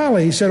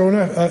Naphtali, he said,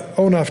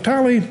 O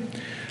Naphtali,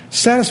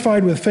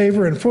 satisfied with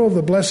favor and full of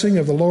the blessing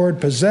of the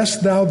Lord,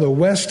 possess thou the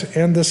west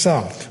and the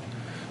south.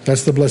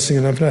 That's the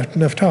blessing of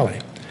Naphtali.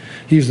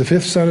 He's the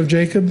fifth son of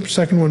Jacob,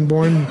 second one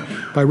born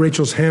by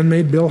Rachel's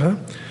handmaid, Bilhah,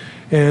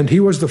 and he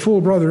was the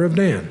full brother of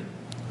Dan.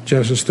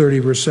 Genesis 30,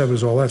 verse 7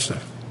 is all that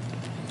stuff.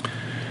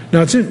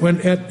 Now, it's when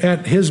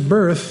at his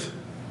birth,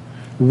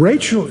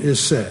 Rachel is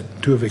said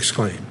to have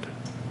exclaimed,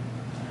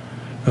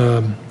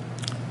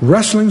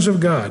 wrestlings of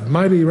God,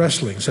 mighty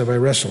wrestlings have I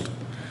wrestled.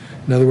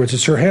 In other words,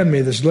 it's her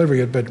handmaid that's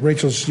delivering it, but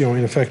Rachel's,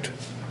 in effect,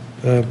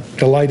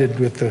 delighted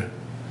with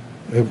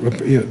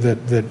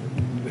that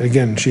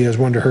again, she has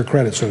one to her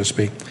credit, so to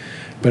speak.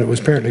 But it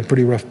was apparently a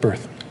pretty rough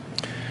birth.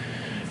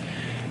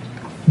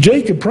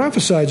 Jacob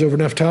prophesies over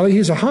Naphtali.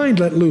 He's a hind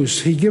let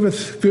loose. He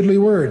giveth goodly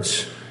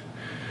words.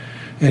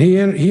 And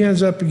he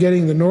ends up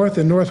getting the north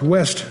and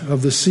northwest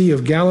of the Sea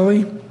of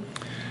Galilee,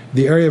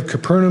 the area of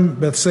Capernaum,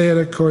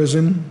 Bethsaida,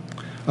 Chorazin,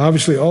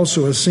 obviously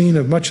also a scene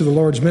of much of the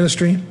Lord's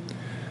ministry.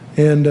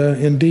 And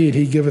indeed,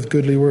 he giveth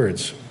goodly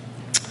words.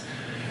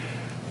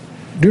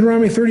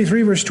 Deuteronomy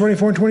 33, verse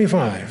 24 and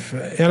 25.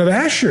 And of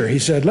Asher, he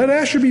said, let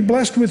Asher be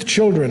blessed with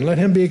children. Let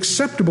him be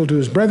acceptable to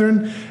his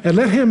brethren, and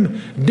let him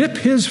dip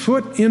his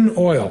foot in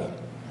oil.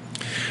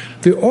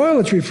 The oil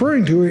it's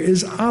referring to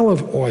is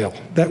olive oil.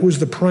 That was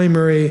the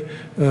primary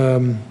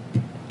symbol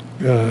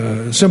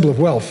of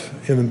wealth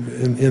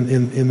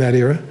in that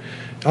era,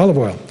 olive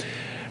oil.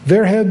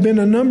 There have been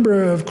a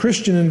number of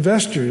Christian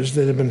investors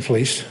that have been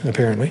fleeced,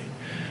 apparently,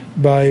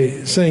 by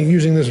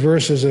using this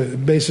verse as a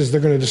basis. They're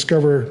going to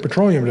discover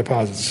petroleum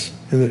deposits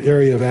in the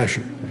area of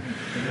Asher,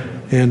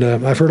 and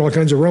I've heard all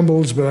kinds of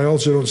rumbles, but I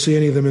also don't see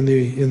any of them in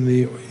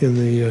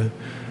the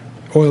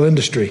oil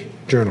industry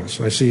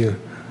journals. I see,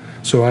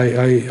 so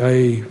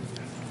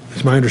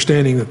it's my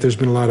understanding that there's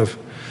been a lot of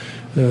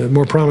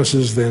more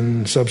promises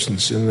than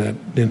substance in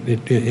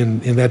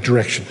that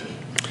direction.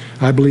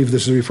 I believe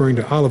this is referring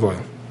to olive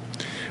oil,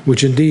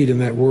 which indeed in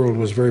that world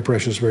was very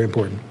precious, very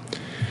important.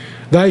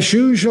 Thy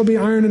shoes shall be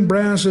iron and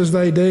brass as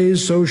thy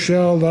days, so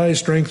shall thy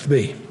strength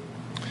be.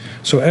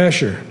 So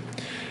Asher.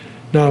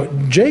 Now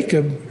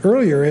Jacob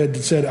earlier had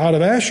said, out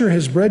of Asher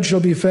his bread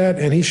shall be fat,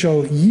 and he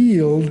shall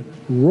yield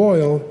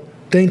royal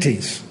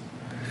dainties.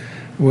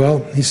 Well,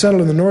 he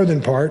settled in the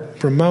northern part,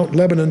 from Mount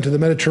Lebanon to the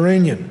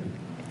Mediterranean.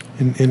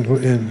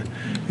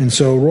 And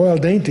so royal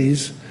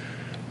dainties,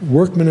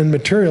 workmen and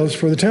materials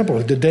for the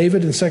temple. To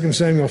David in 2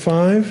 Samuel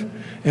 5,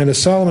 and to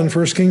Solomon in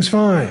 1 Kings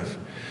 5.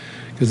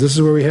 Because this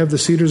is where we have the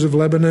cedars of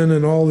Lebanon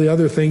and all the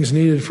other things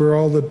needed for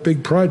all the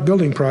big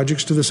building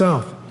projects to the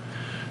south.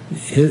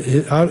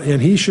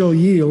 And he shall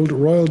yield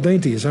royal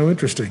dainties. How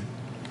interesting.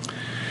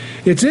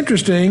 It's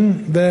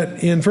interesting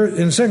that in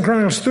 2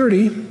 Chronicles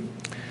 30,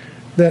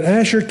 that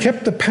Asher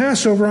kept the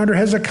Passover under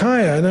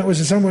Hezekiah, and that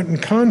was somewhat in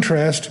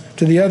contrast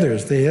to the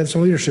others. They had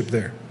some leadership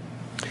there.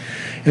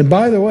 And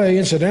by the way,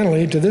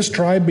 incidentally, to this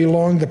tribe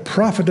belonged the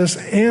prophetess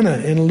Anna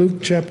in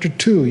Luke chapter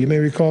 2. You may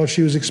recall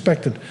she was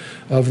expectant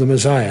of the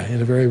Messiah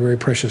in a very, very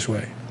precious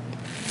way.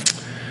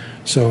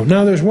 So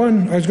now there's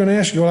one I was going to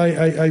ask you. Well,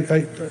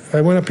 I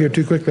went up here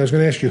too quickly. I was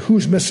going to ask you,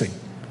 who's missing?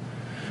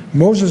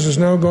 Moses has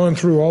now gone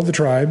through all the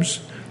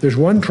tribes. There's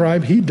one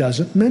tribe he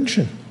doesn't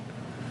mention.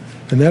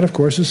 And that, of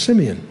course, is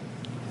Simeon.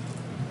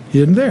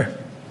 He isn't there.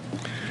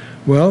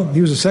 Well, he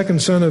was the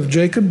second son of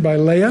Jacob by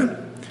Leah.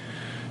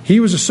 He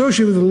was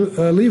associated with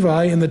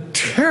Levi in the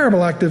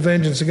terrible act of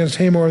vengeance against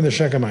Hamor and the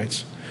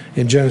Shechemites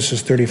in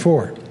Genesis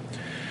 34.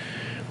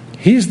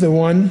 He's the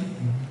one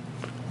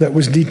that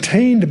was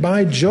detained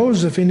by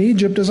Joseph in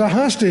Egypt as a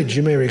hostage,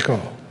 you may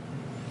recall,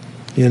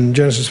 in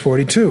Genesis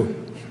 42.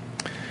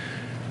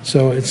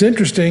 So it's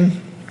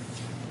interesting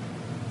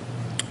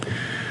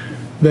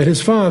that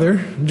his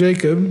father,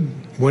 Jacob,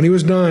 when he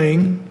was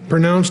dying,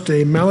 pronounced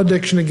a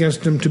malediction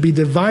against him to be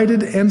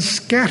divided and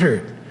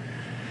scattered.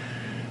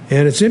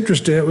 And it's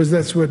interesting,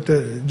 that's what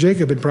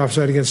Jacob had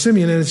prophesied against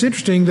Simeon. And it's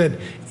interesting that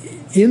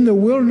in the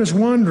wilderness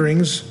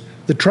wanderings,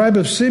 the tribe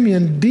of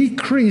Simeon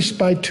decreased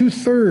by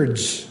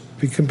 2/3.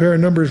 If you compare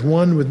Numbers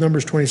 1 with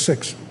Numbers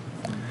 26.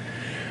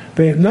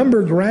 The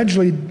number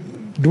gradually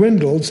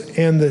dwindles,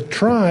 and the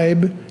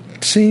tribe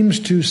seems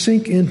to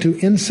sink into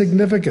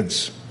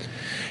insignificance.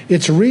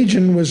 Its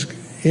region was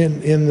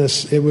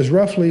it was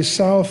roughly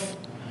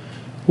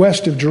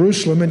southwest of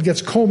Jerusalem and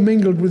gets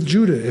commingled with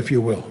Judah, if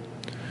you will.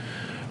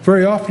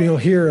 Very often you'll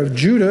hear of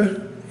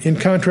Judah in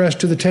contrast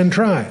to the 10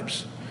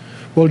 tribes.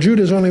 Well,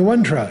 Judah is only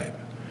one tribe,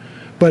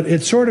 but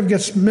it sort of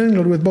gets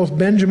mingled with both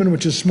Benjamin,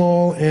 which is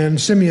small, and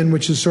Simeon,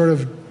 which is sort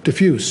of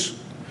diffuse.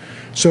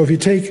 So if you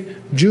take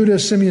Judah,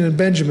 Simeon, and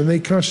Benjamin, they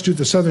constitute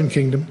the southern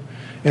kingdom,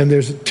 and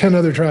there's 10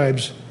 other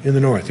tribes in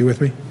the north. You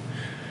with me?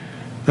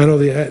 I know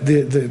the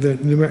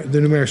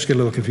numerics get a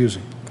little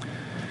confusing.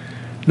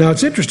 Now,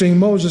 it's interesting,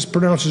 Moses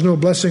pronounces no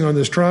blessing on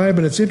this tribe,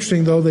 and it's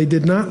interesting, though, they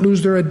did not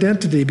lose their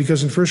identity,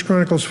 because in 1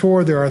 Chronicles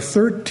 4, there are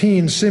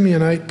 13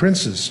 Simeonite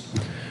princes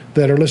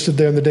that are listed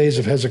there in the days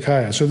of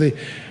Hezekiah. So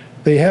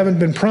they haven't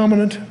been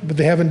prominent, but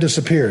they haven't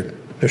disappeared.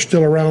 They're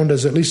still around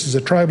at least as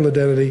a tribal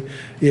identity,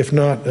 if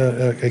not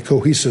a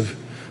cohesive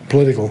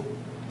political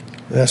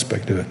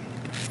aspect of it.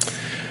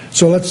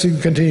 So let's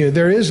continue.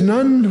 There is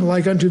none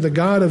like unto the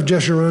God of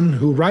Jeshurun,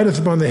 who rideth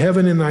upon the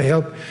heaven in thy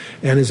help,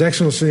 and his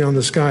excellency on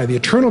the sky. The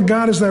eternal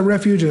God is thy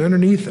refuge, and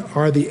underneath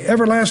are the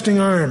everlasting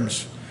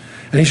arms.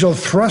 And he shall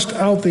thrust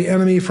out the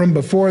enemy from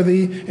before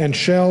thee, and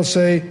shall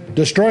say,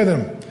 destroy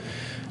them.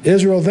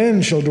 Israel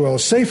then shall dwell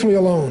safely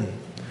alone.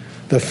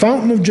 The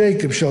fountain of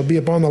Jacob shall be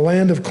upon the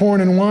land of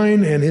corn and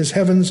wine, and his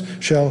heavens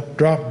shall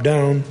drop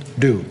down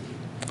dew.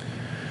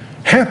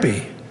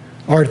 Happy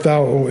art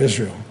thou, O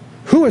Israel.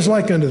 Who is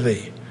like unto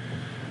thee?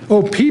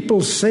 O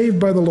people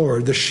saved by the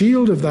Lord, the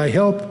shield of thy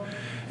help,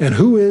 and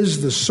who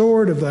is the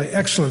sword of thy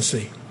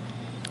excellency?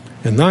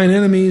 And thine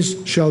enemies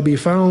shall be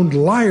found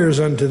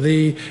liars unto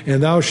thee,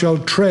 and thou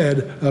shalt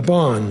tread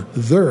upon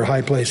their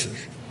high places.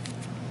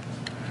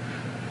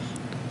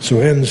 So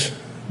ends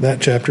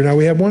that chapter. Now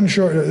we have one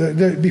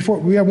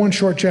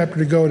short chapter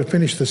to go to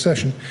finish the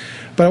session,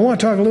 but I want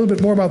to talk a little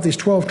bit more about these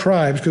 12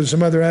 tribes because there's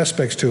some other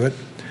aspects to it.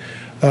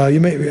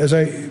 As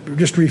I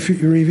just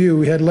review,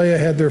 we had Leah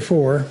had their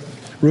 4.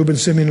 Reuben,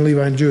 Simeon,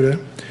 Levi, and Judah.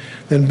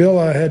 Then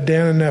Bilhah had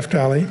Dan and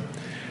Naphtali.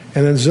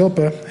 And then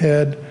Zilpah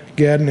had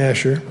Gad and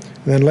Asher.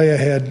 And then Leah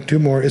had 2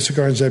 more,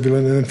 Issachar and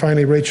Zebulun. And then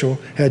finally Rachel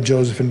had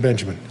Joseph and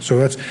Benjamin. So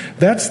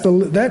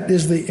that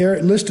is the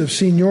list of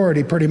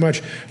seniority pretty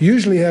much.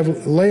 Usually you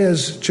have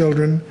Leah's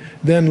children,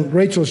 then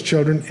Rachel's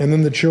children, and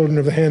then the children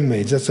of the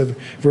handmaids. That's a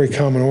very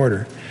common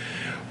order.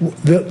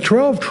 The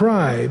 12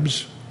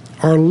 tribes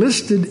are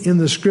listed in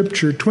the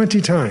scripture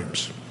 20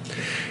 times.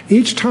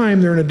 Each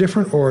time they're in a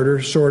different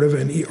order, sort of,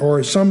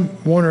 or some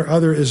one or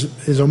other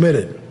is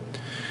omitted.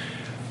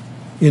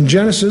 In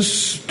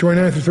Genesis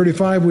 29 through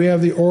 35, we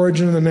have the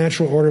origin and the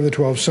natural order of the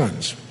 12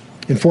 sons.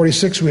 In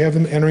 46, we have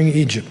them entering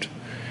Egypt.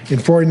 In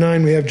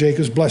 49, we have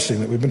Jacob's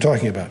blessing that we've been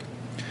talking about.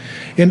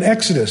 In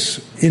Exodus,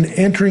 in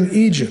entering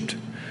Egypt,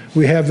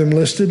 we have them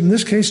listed. In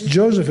this case,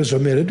 Joseph is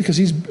omitted because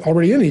he's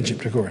already in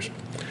Egypt, of course.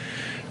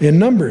 In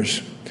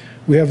Numbers,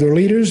 we have their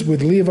leaders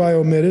with Levi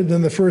omitted.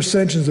 Then the first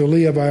sections of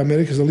Levi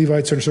omitted because the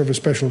Levites are sort of a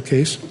special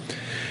case.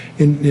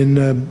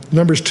 In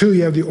Numbers 2,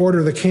 you have the order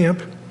of the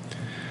camp.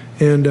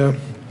 And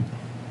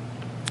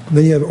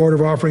then you have the order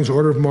of offerings,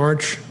 order of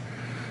march.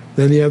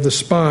 Then you have the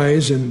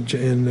spies in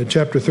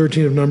chapter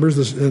 13 of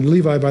Numbers. And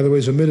Levi, by the way,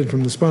 is omitted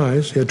from the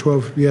spies. He had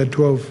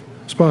 12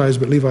 spies,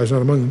 but Levi is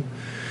not among them.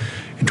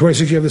 In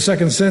 26, you have the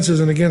second census,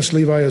 and against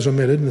Levi is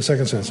omitted in the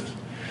second census.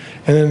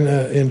 And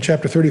then in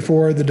chapter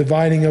 34, the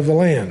dividing of the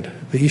land.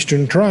 The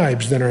eastern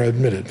tribes then are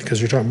omitted because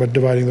you're talking about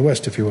dividing the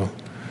west, if you will.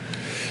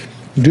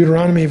 In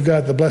Deuteronomy, you've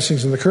got the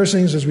blessings and the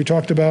cursings, as we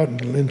talked about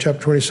in chapter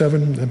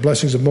 27. The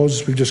blessings of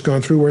Moses we've just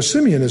gone through, where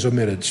Simeon is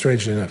omitted,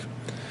 strangely enough.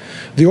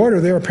 The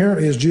order there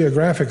apparently is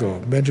geographical.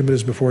 Benjamin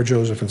is before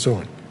Joseph and so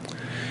on.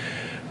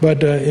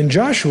 But in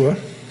Joshua,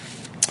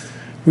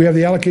 we have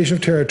the allocation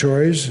of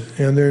territories,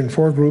 and they're in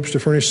 4 groups to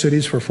furnish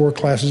cities for 4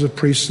 classes of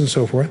priests and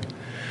so forth.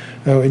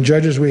 In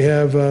Judges, we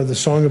have the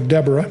Song of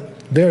Deborah.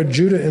 There,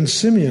 Judah and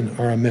Simeon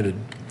are omitted.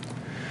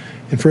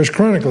 In 1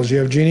 Chronicles, you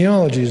have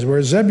genealogies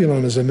where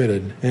Zebulun is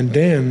omitted, and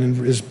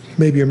Dan is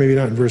maybe or maybe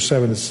not in verse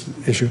 7, this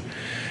issue.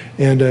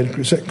 And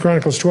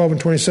Chronicles 12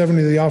 and 27,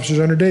 the officers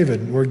under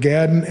David, where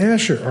Gad and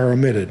Asher are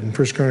omitted in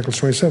 1 Chronicles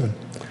 27.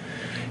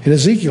 In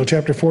Ezekiel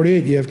chapter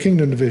 48, you have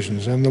kingdom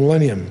divisions and the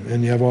millennium,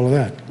 and you have all of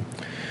that.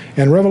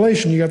 And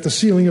Revelation, you got the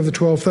sealing of the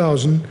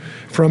 12,000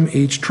 from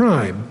each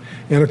tribe.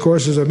 And of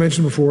course, as I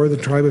mentioned before, the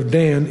tribe of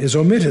Dan is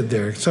omitted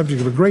there,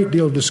 subject of a great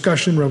deal of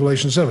discussion in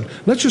Revelation 7.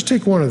 Let's just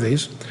take one of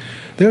these.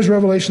 There's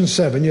Revelation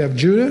 7. You have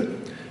Judah,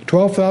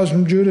 12,000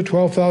 from Judah,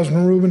 12,000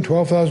 from Reuben,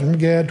 12,000 from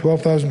Gad,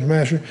 12,000 from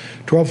Asher,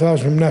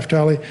 12,000 from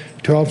Naphtali,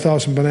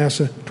 12,000 from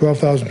Manasseh,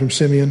 12,000 from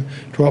Simeon,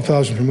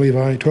 12,000 from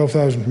Levi,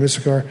 12,000 from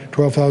Issachar,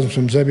 12,000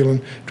 from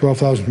Zebulun,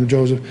 12,000 from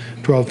Joseph,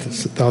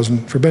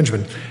 12,000 for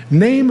Benjamin.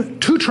 Name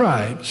 2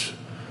 tribes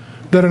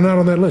that are not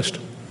on that list.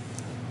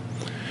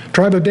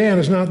 Tribe of Dan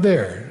is not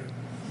there,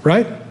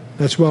 right?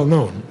 That's well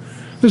known.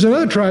 There's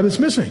another tribe that's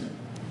missing.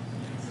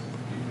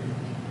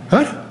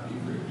 What?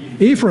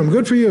 Ephraim,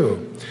 good for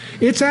you.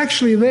 It's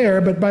actually there,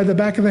 but by the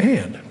back of the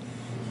hand.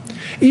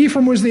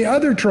 Ephraim was the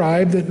other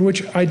tribe in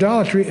which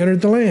idolatry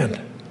entered the land.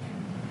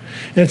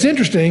 And it's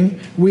interesting,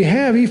 we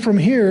have Ephraim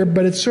here,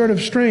 but it's sort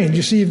of strange.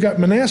 You see, you've got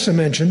Manasseh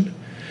mentioned,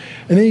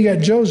 and then you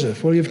got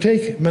Joseph. Well, you've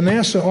taken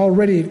Manasseh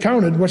already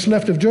counted. What's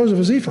left of Joseph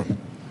is Ephraim.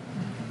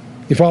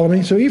 You follow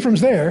me? So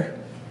Ephraim's there,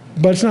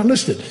 but it's not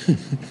listed.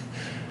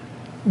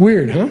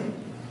 Weird, huh?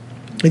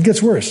 It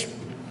gets worse.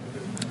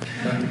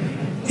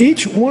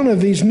 Each one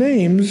of these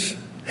names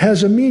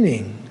has a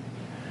meaning.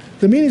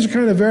 The meanings are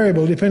kind of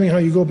variable depending how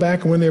you go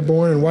back and when they're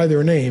born and why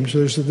they're named.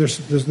 So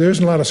there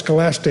isn't a lot of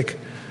scholastic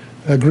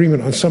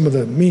agreement on some of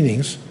the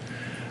meanings.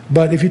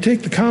 But if you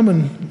take the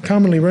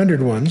commonly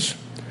rendered ones,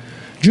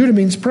 Judah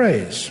means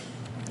praise.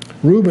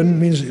 Reuben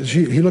means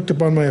he looked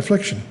upon my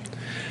affliction.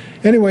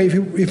 Anyway,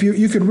 if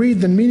you could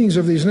read the meanings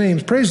of these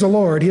names, praise the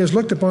Lord, he has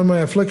looked upon my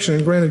affliction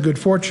and granted good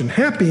fortune.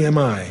 Happy am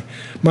I.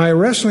 My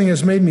wrestling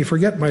has made me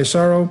forget my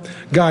sorrow.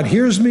 God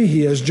hears me,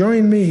 he has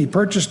joined me, he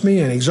purchased me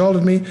and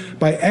exalted me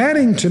by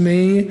adding to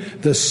me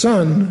the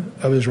son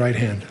of his right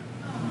hand.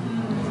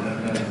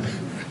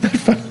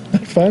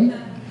 Not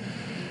fun?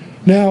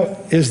 Now,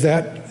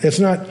 it's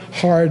not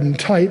hard and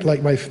tight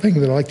like my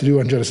thing that I like to do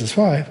on Genesis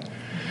 5,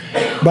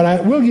 but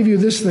I will give you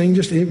this thing,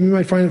 you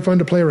might find it fun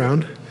to play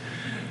around.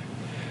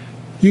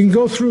 You can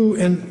go through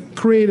and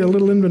create a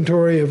little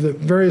inventory of the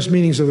various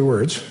meanings of the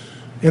words,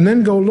 and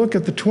then go look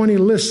at the 20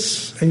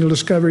 lists, and you'll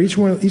discover each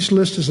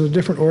list is in a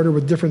different order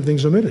with different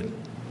things omitted.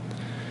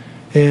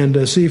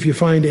 And see if you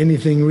find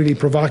anything really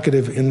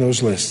provocative in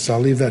those lists.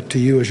 I'll leave that to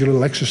you as your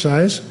little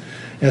exercise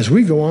as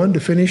we go on to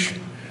finish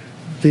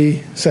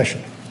the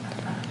session.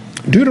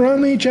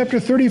 Deuteronomy chapter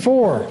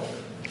 34,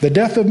 the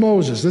death of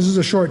Moses. This is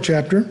a short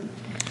chapter,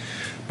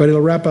 but it'll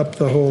wrap up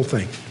the whole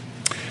thing.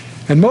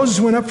 And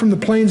Moses went up from the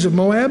plains of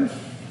Moab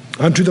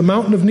unto the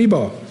mountain of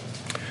Nebo,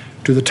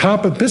 to the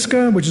top of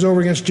Pisgah, which is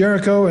over against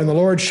Jericho, and the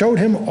Lord showed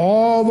him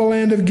all the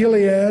land of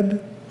Gilead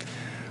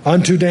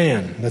unto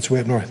Dan, that's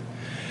way up north,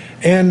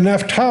 and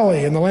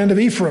Naphtali, and the land of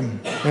Ephraim,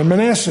 and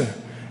Manasseh,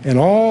 and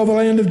all the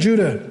land of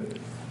Judah,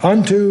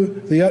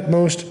 unto the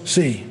utmost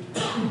sea,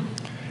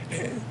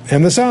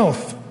 and the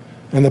south,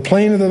 and the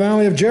plain of the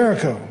valley of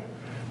Jericho,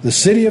 the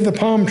city of the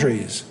palm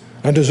trees,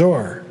 unto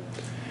Zoar.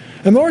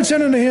 And the Lord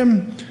said unto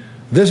him,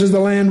 This is the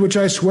land which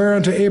I swear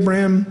unto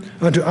Abraham,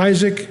 unto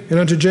Isaac, and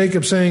unto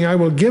Jacob, saying, I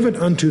will give it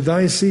unto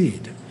thy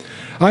seed.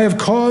 I have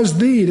caused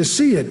thee to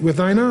see it with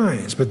thine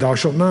eyes, but thou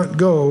shalt not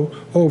go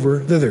over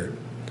thither.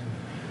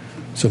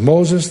 So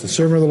Moses, the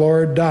servant of the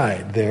Lord,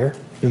 died there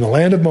in the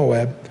land of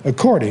Moab,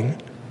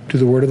 according to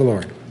the word of the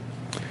Lord.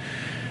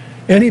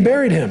 And he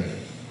buried him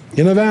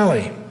in a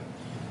valley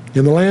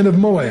in the land of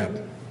Moab,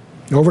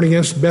 over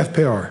against Beth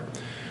Peor.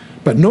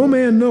 But no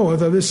man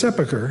knoweth of his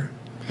sepulchre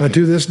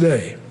unto this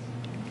day.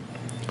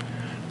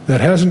 That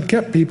hasn't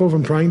kept people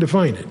from trying to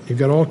find it. You've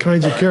got all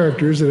kinds of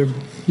characters that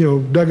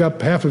have, dug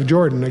up half of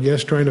Jordan, I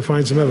guess, trying to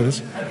find some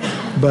evidence.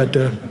 But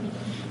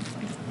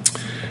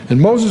and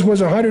Moses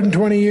was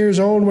 120 years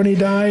old when he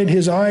died.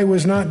 His eye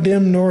was not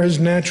dim, nor his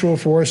natural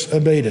force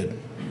abated.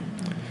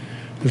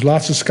 There's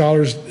lots of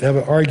scholars that have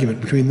an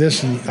argument between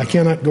this and I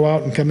cannot go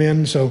out and come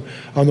in. So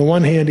on the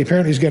one hand,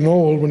 apparently he's getting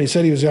old. When he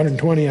said he was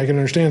 120, I can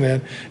understand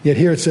that. Yet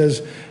here it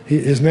says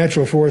his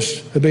natural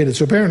force abated.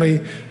 So apparently,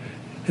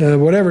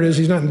 whatever it is,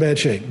 he's not in bad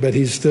shape. But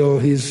he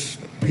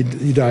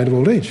died of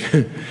old age.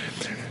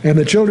 And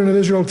the children of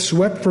Israel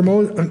wept for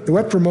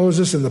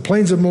Moses in the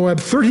plains of Moab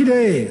 30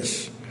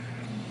 days.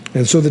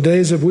 And so the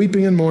days of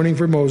weeping and mourning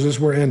for Moses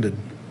were ended.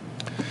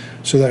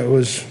 So that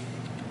was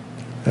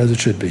as it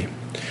should be.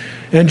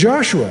 And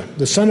Joshua,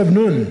 the son of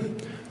Nun,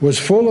 was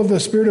full of the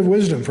spirit of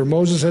wisdom, for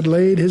Moses had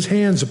laid his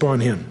hands upon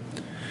him.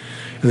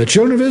 And the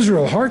children of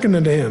Israel hearkened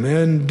unto him,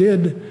 and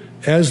did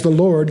as the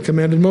Lord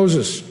commanded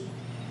Moses.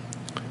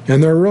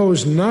 And there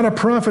arose not a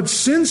prophet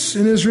since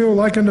in Israel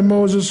like unto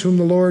Moses, whom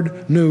the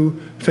Lord knew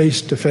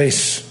face to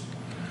face.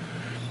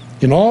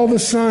 In all the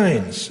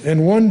signs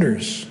and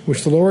wonders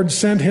which the Lord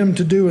sent him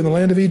to do in the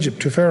land of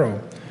Egypt to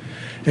Pharaoh,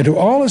 and to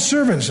all his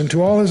servants, and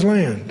to all his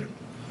land,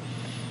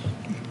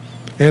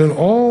 and in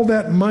all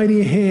that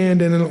mighty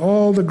hand, and in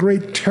all the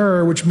great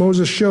terror which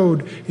Moses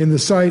showed in the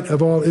sight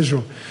of all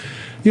Israel.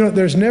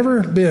 There's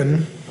never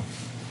been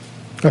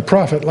a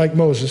prophet like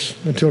Moses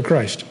until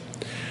Christ.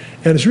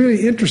 And it's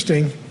really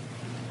interesting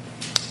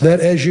that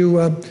as you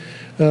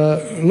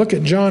look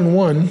at John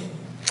 1,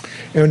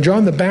 and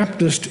John the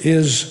Baptist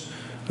is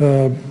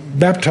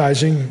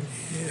baptizing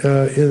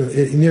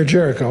near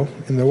Jericho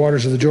in the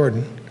waters of the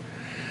Jordan,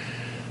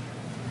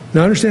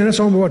 Now understand, that's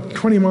only about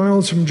 20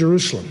 miles from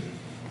Jerusalem.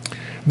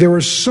 There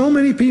were so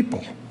many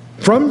people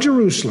from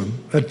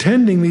Jerusalem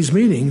attending these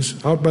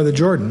meetings out by the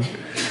Jordan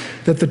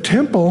that the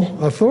temple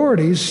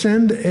authorities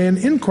send an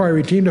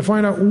inquiry team to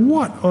find out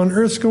what on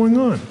earth's going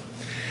on.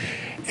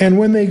 And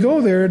when they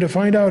go there to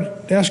find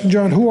out, asking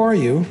John, who are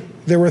you?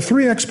 There were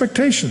three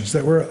expectations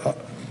that were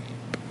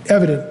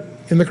evident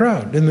in the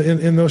crowd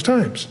in those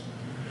times.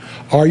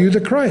 Are you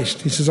the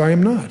Christ? He says, I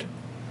am not.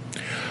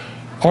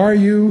 Are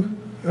you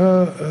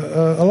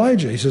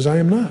Elijah? He says, I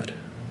am not.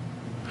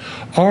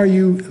 Are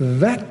you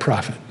that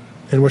prophet?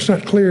 And what's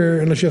not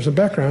clear, unless you have some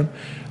background,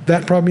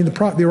 that probably means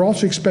they were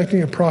also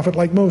expecting a prophet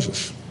like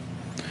Moses.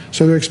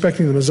 So they're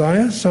expecting the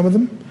Messiah, some of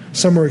them.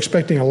 Some were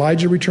expecting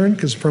Elijah return,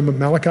 because from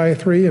Malachi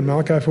 3 and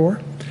Malachi 4.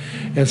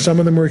 And some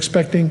of them were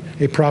expecting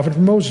a prophet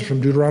from Moses,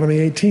 from Deuteronomy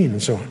 18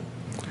 and so on.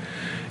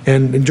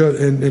 And John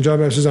the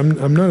Baptist says,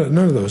 I'm none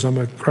of those. I'm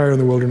a crier in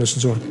the wilderness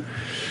and so on.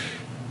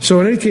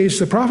 So in any case,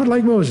 the prophet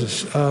like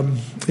Moses,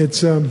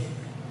 it's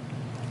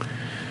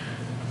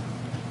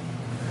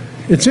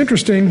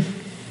interesting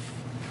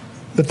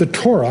that the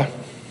Torah,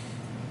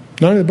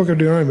 not only the book of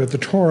Deuteronomy, but the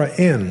Torah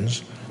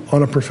ends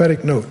on a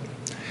prophetic note.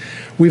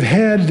 We've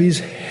had these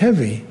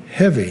heavy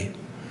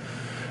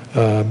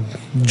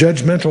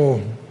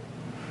judgmental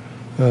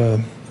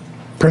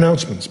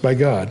pronouncements by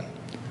God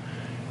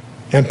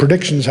and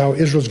predictions how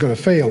Israel's going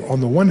to fail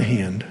on the one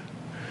hand,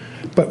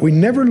 but we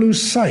never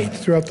lose sight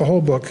throughout the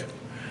whole book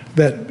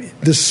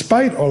that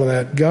despite all of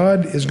that,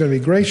 God is going to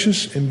be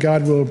gracious and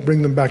God will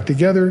bring them back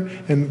together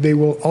and they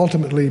will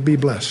ultimately be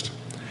blessed.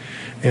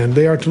 And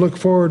they are to look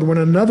forward when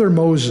another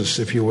Moses,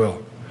 if you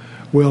will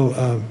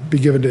be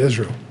given to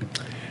Israel.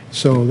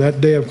 So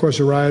that day, of course,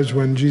 arrives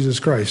when Jesus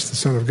Christ, the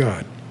Son of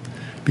God,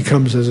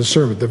 becomes as a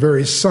servant, the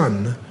very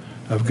Son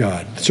of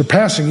God,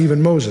 surpassing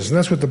even Moses. And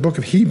that's what the book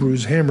of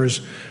Hebrews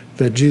hammers,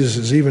 that Jesus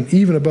is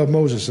even above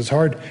Moses. It's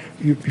hard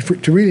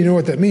to really know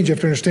what that means. You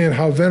have to understand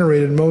how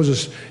venerated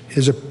Moses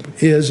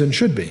is and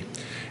should be.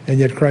 And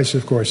yet Christ,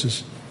 of course,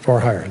 is far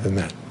higher than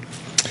that.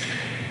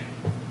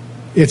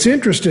 It's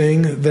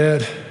interesting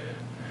that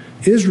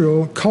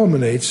Israel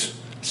culminates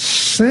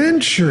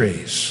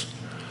centuries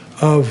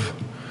of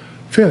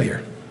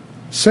failure,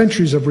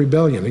 centuries of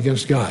rebellion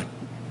against God,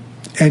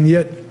 and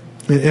yet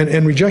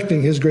and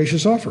rejecting his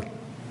gracious offer.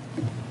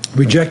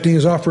 Rejecting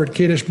his offer at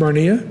Kadesh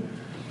Barnea,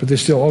 but they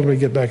still ultimately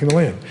get back in the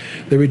land.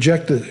 They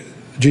reject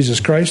Jesus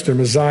Christ, their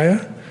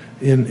Messiah,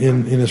 in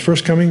his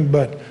first coming,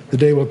 but the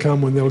day will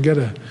come when they'll get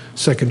a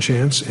second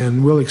chance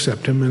and will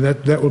accept him, and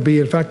that will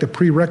be, in fact, a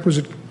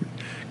prerequisite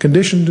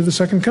condition to the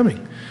second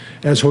coming,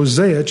 as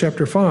Hosea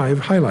chapter 5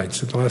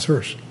 highlights at the last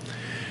verse.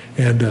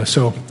 And it's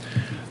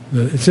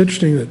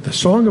interesting that the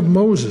Song of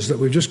Moses that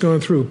we've just gone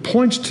through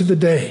points to the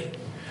day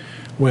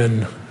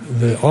when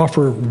the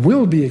offer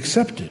will be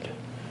accepted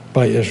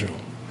by Israel.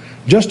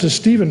 Just as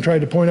Stephen tried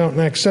to point out in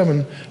Acts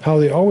 7 how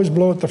they always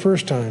blow it the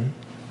first time,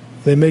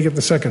 they make it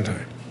the second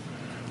time.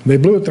 They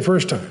blew it the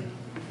first time,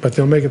 but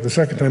they'll make it the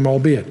second time,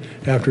 albeit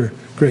after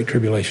great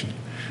tribulation.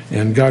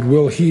 And God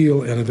will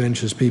heal and avenge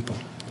his people.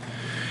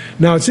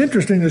 Now, it's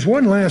interesting, there's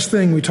one last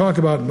thing we talk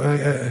about.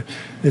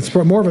 It's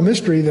more of a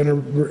mystery than a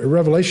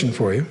revelation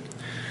for you.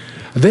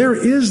 There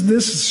is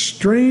this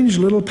strange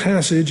little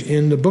passage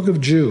in the book of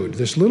Jude,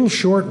 this little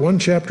short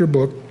one-chapter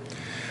book,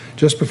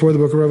 just before the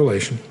book of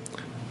Revelation,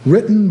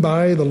 written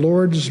by the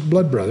Lord's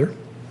blood brother,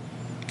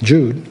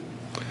 Jude.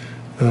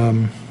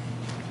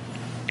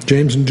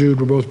 James and Jude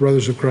were both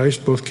brothers of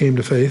Christ, both came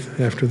to faith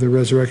after the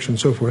resurrection and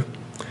so forth.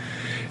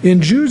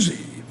 In Jude's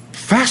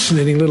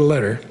fascinating little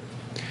letter,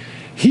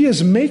 he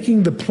is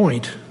making the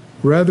point,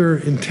 rather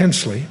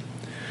intensely,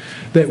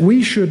 that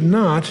we should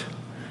not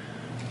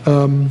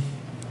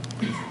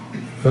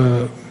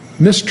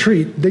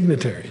mistreat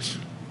dignitaries.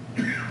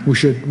 We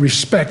should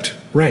respect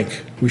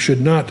rank. We should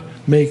not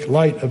make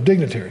light of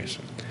dignitaries.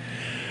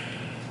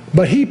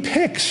 But he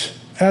picks,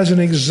 as an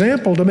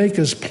example to make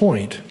his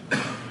point,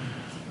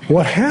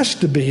 what has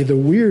to be the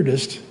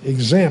weirdest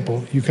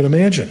example you can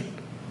imagine.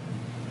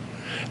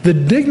 The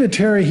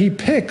dignitary he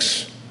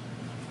picks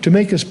to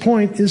make his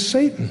point is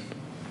Satan.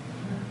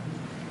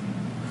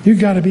 You've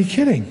got to be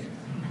kidding.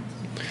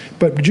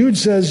 But Jude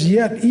says,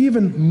 yet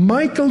even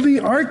Michael the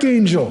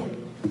archangel,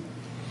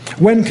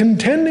 when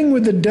contending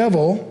with the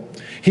devil,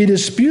 he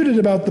disputed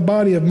about the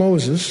body of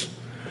Moses,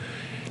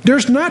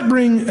 durst not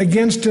bring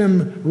against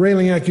him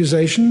railing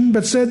accusation,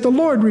 but said, the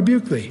Lord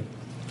rebuke thee.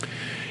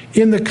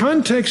 In the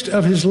context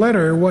of his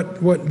letter,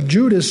 what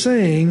Jude is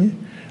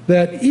saying,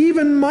 that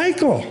even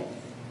Michael,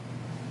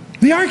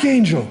 the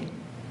archangel,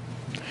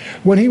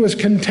 when he was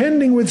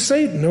contending with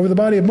Satan over the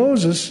body of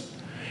Moses,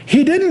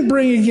 he didn't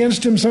bring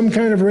against him some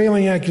kind of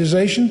railing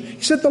accusation.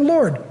 He said, the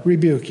Lord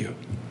rebuke you.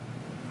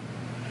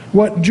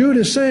 What Jude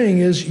is saying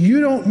is,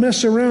 you don't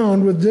mess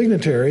around with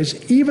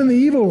dignitaries, even the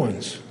evil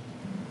ones.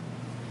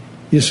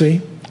 You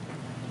see?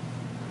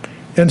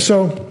 And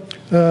so,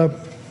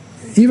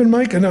 even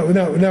Micah,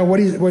 now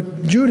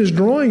what Jude is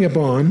drawing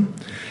upon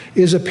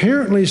is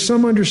apparently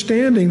some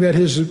understanding that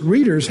his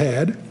readers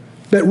had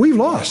that we've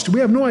lost. We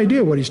have no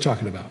idea what he's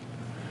talking about.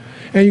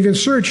 And you can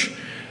search,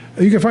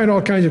 you can find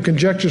all kinds of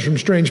conjectures from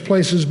strange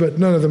places, but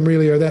none of them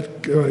really are that,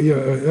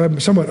 I'm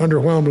somewhat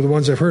underwhelmed with the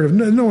ones I've heard of.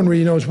 No one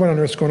really knows what on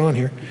earth's going on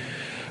here.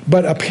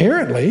 But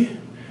apparently,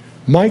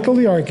 Michael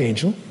the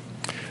archangel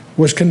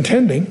was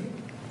contending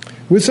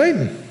with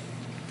Satan.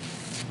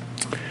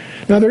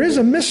 Now, there is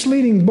a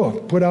misleading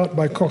book put out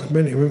by Koch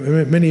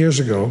many years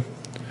ago,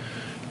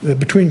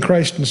 Between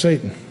Christ and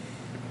Satan.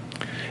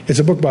 It's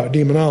a book about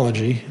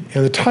demonology,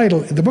 and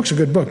the book's a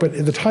good book,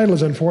 but the title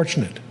is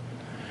unfortunate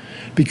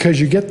because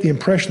you get the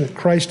impression that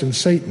Christ and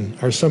Satan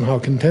are somehow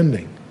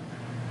contending.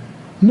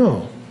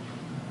 No.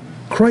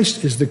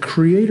 Christ is the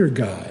creator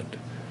God.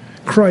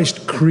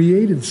 Christ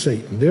created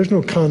Satan. There's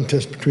no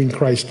contest between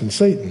Christ and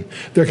Satan.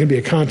 There can be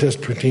a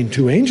contest between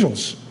two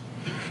angels,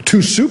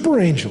 two super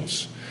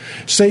angels.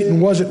 Satan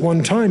was at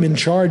one time in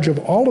charge of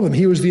all of them.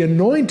 He was the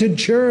anointed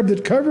cherub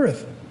that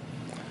covereth.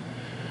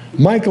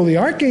 Michael the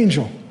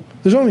archangel.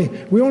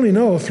 We only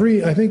know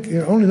three, I think,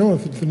 only know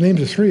the names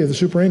of three of the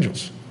super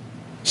angels.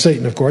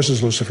 Satan, of course,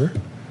 is Lucifer,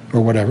 or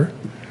whatever.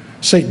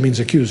 Satan means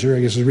accuser. I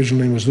guess his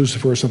original name was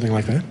Lucifer or something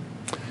like that.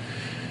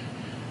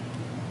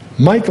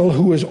 Michael,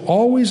 who is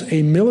always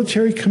a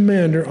military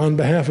commander on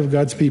behalf of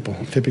God's people,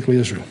 typically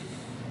Israel.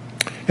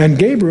 And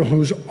Gabriel,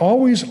 who's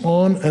always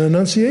on an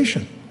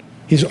annunciation.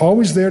 He's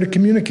always there to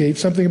communicate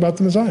something about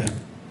the Messiah.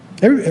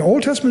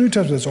 Old Testament, New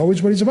Testament, that's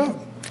always what he's about.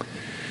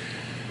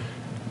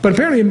 But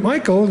apparently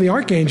Michael, the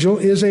archangel,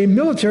 is a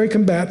military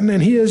combatant,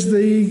 and he's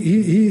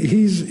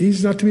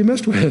not to be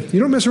messed with. You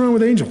don't mess around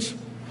with angels.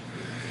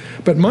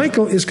 But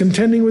Michael is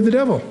contending with the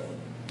devil,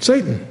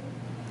 Satan.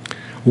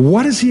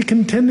 What is he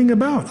contending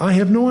about? I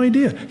have no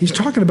idea. He's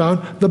talking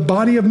about the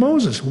body of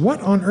Moses.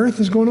 What on earth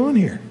is going on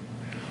here?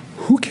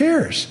 Who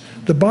cares?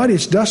 The body,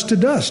 it's dust to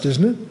dust,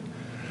 isn't it?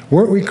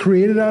 Weren't we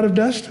created out of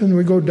dust? And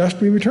we go dust,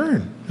 we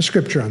return. There's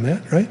scripture on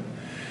that, right?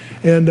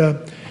 And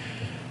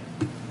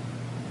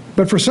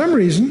but for some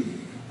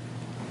reason,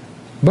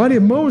 the body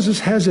of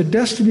Moses has a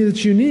destiny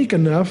that's unique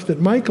enough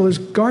that Michael is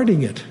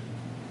guarding it.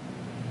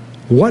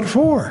 What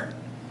for?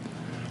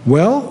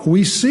 Well,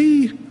 we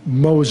see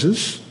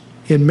Moses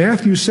in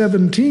Matthew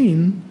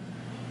 17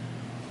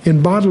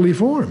 in bodily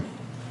form.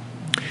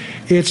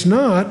 There's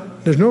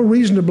no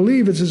reason to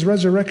believe it's his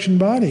resurrection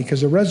body,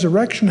 because the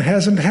resurrection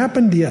hasn't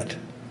happened yet.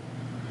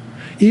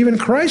 Even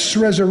Christ's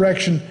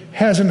resurrection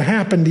hasn't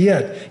happened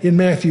yet in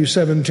Matthew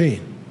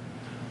 17.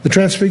 The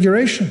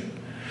transfiguration.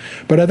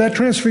 But at that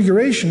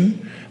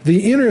transfiguration,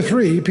 the inner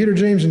three, Peter,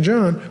 James, and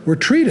John, were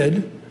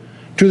treated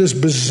to this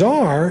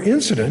bizarre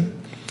incident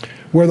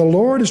where the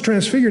Lord is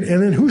transfigured,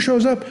 and then who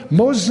shows up?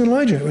 Moses and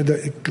Elijah.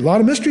 A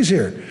lot of mysteries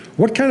here.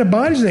 What kind of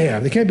bodies do they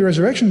have? They can't be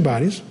resurrection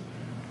bodies.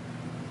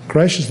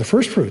 Christ is the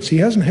first fruits. He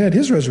hasn't had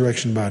his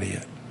resurrection body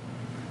yet.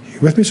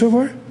 You with me so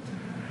far?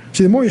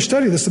 See, the more you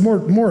study this, the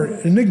more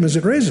enigmas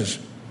it raises.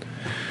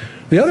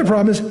 The other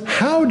problem is,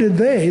 how did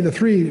they, the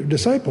three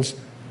disciples,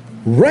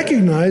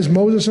 recognize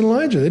Moses and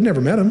Elijah? They'd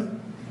never met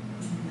him,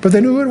 but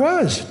they knew who it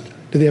was.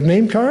 Did they have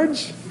name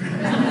cards?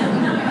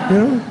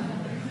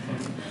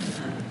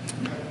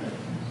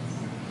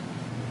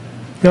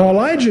 Now,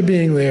 Elijah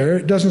being there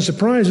doesn't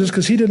surprise us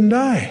because he didn't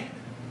die.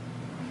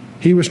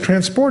 He was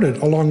transported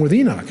along with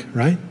Enoch,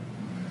 right?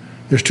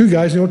 There's two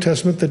guys in the Old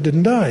Testament that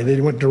didn't die. They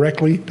went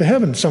directly to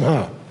heaven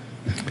somehow.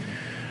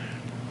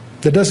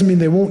 That doesn't mean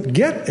they won't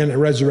get a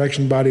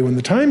resurrection body when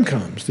the time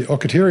comes, the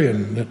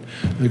okaterion that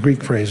the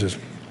Greek phrase is.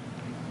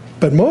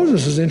 But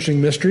Moses is an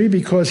interesting mystery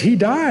because he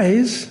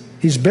dies,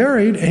 he's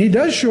buried, and he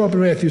does show up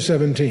in Matthew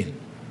 17.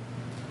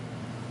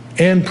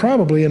 And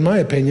probably, in my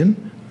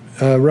opinion,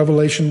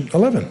 Revelation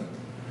 11.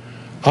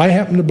 I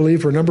happen to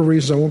believe, for a number of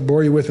reasons I won't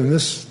bore you with in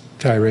this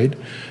tirade,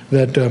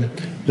 that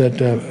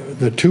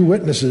the two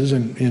witnesses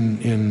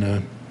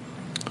in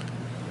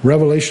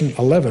Revelation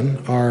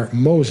 11 are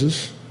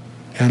Moses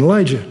and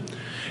Elijah.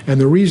 And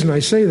the reason I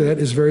say that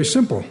is very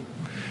simple,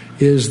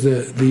 is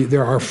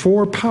there are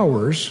four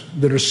powers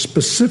that are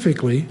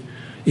specifically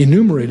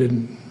enumerated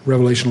in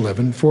Revelation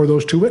 11 for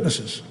those two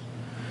witnesses.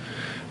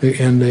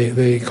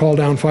 They call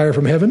down fire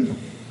from heaven,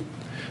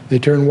 they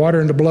turn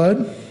water into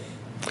blood,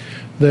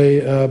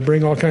 they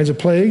bring all kinds of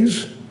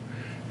plagues,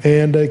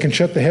 and they can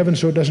shut the heavens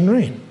so it doesn't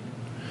rain.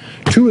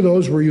 Two of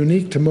those were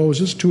unique to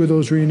Moses, two of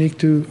those were unique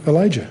to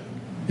Elijah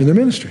in their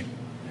ministry.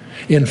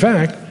 In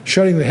fact,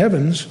 shutting the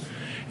heavens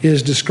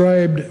is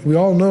described, we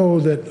all know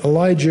that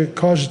Elijah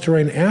caused it to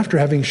rain after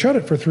having shut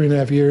it for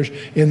 3.5 years.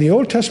 In the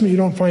Old Testament you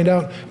don't find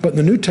out, but in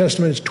the New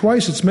Testament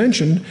it's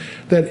mentioned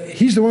that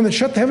he's the one that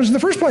shut the heavens in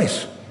the first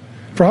place.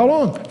 For how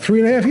long?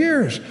 3.5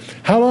 years.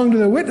 How long do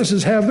the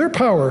witnesses have their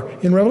power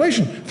in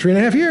Revelation?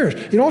 3.5 years.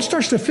 It all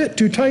starts to fit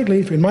too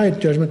tightly, in my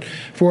judgment,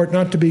 for it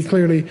not to be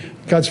clearly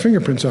God's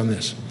fingerprints on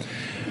this.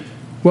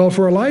 Well,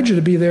 for Elijah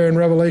to be there in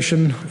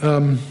Revelation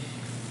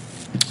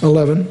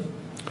 11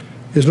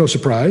 is no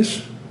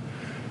surprise.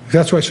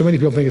 That's why so many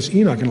people think it's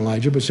Enoch and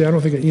Elijah, but see, I don't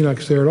think Enoch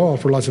is there at all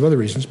for lots of other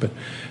reasons, but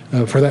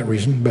for that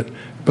reason. But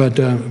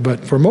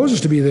for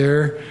Moses to be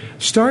there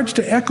starts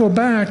to echo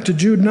back to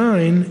Jude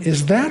 9.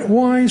 Is that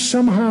why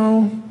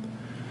somehow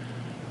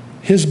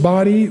his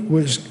body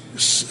was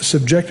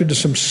subjected to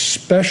some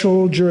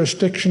special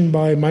jurisdiction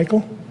by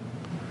Michael?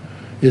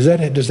 Does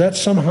that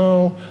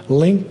somehow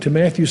link to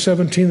Matthew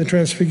 17, the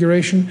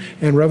Transfiguration,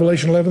 and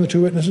Revelation 11, the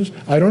two witnesses?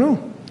 I don't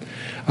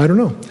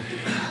know.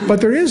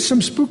 But there is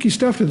some spooky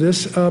stuff to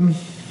this.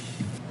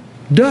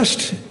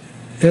 Dust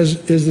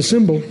is the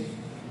symbol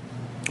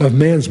of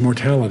man's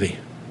mortality.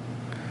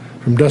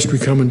 From dust we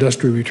come and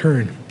dust we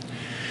return.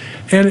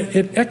 And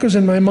it echoes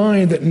in my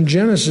mind that in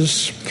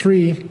Genesis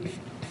 3,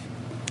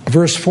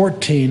 verse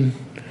 14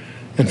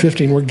 and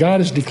 15, where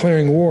God is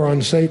declaring war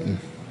on Satan.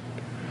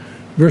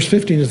 Verse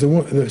 15 is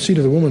the seed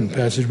of the woman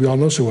passage we all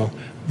know so well.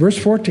 Verse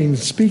 14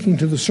 is speaking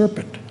to the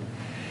serpent.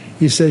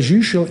 He says,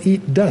 "You shall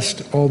eat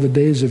dust all the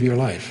days of your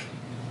life."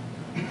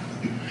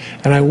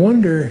 And I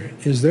wonder,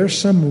 is there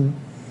some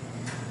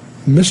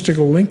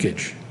mystical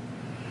linkage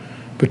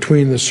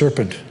between the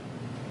serpent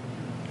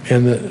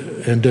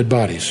and dead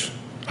bodies?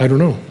 I don't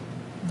know.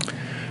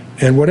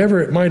 And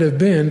whatever it might have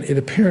been, it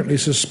apparently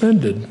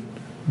suspended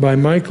by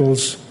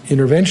Michael's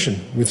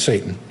intervention with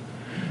Satan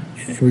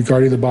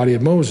regarding the body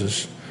of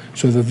Moses,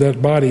 so that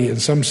that body in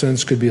some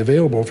sense could be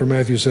available for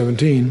Matthew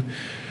 17,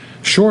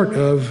 short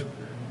of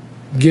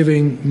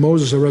giving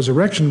Moses a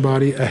resurrection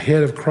body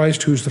ahead of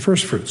Christ, who's the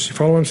first fruits. You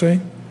follow what I'm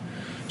saying?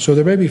 So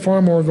there may be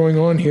far more going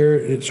on here.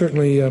 It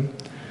certainly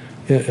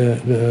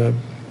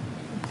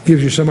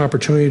gives you some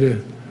opportunity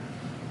to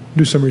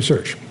do some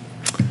research.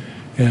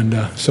 And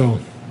so,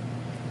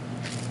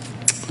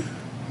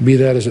 be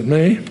that as it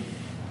may,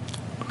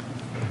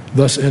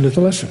 thus endeth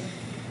the lesson.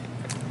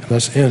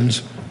 Thus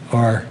ends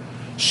our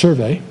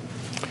survey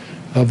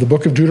of the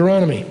book of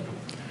Deuteronomy,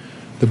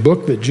 the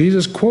book that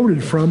Jesus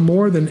quoted from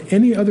more than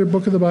any other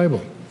book of the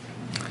Bible.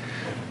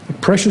 A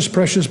precious,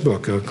 precious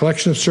book, a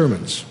collection of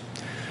sermons.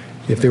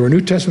 If they were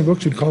New Testament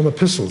books, we'd call them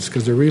epistles,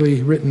 because they're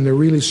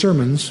really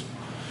sermons,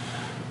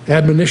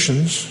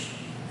 admonitions,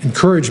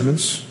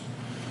 encouragements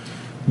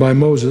by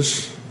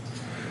Moses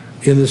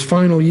in his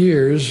final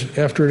years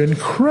after an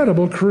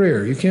incredible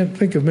career. You can't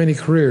think of many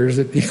careers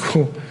that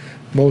equal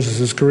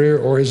Moses' career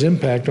or his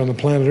impact on the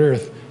planet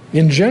Earth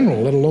in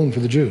general, let alone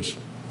for the Jews.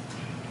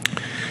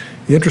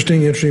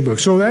 Interesting book.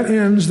 So that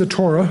ends the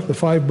Torah, the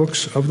 5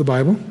 books of the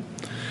Bible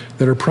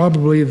that are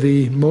probably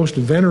the most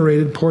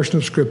venerated portion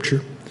of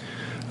Scripture,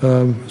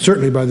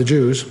 certainly by the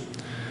Jews,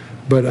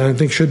 but I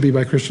think should be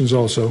by Christians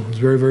also. It's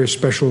very, very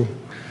special,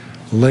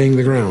 laying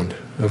the ground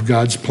of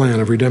God's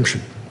plan of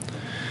redemption.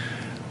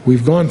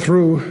 We've gone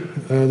through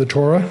the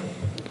Torah.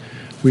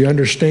 We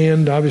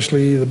understand,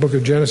 obviously, the book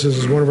of Genesis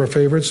is one of our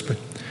favorites, but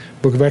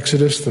book of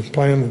Exodus, the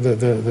plan,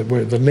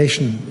 where the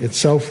nation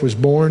itself was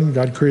born.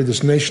 God created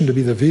this nation to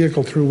be the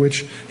vehicle through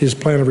which his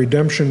plan of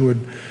redemption would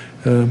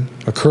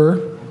occur.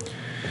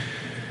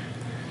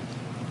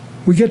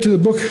 We get to the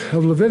book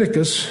of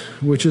Leviticus,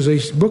 which is a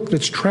book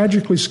that's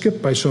tragically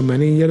skipped by so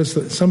many, yet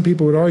some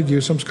people would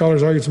argue, some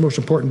scholars argue it's the most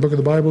important book of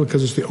the Bible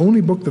because it's the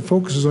only book that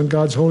focuses on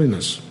God's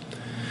holiness.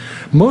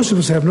 Most of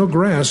us have no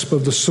grasp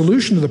of the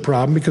solution to the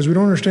problem because we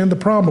don't understand the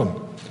problem.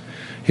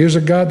 Here's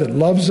a God that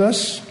loves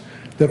us,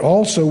 that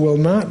also will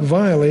not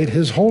violate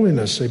his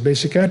holiness, a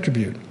basic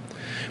attribute,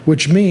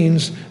 which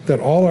means that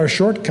all our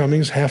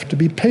shortcomings have to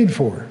be paid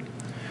for.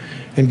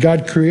 And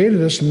God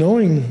created us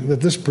knowing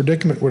that this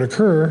predicament would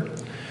occur,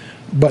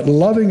 but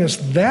loving us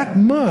that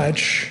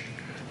much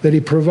that he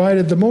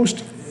provided the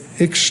most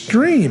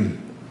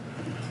extreme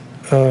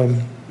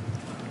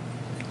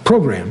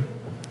program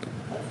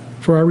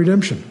for our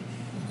redemption,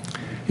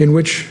 in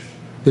which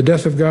the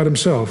death of God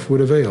himself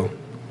would avail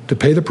to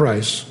pay the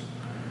price,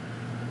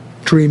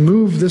 to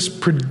remove this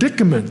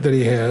predicament that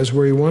he has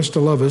where he wants to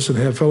love us and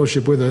have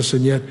fellowship with us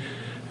and yet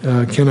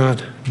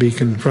cannot be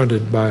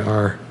confronted by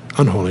our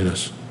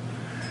unholiness.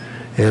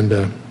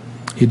 And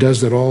he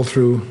does that all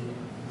through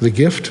the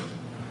gift,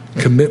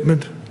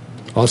 commitment,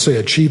 I'll say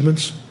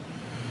achievements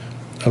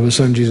of his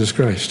Son Jesus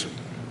Christ.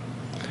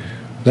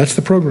 That's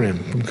the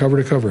program from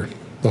cover to cover.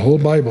 The whole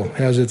Bible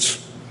has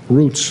its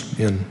roots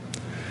in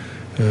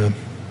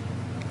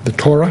the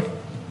Torah,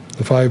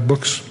 the 5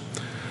 books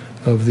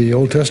of the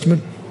Old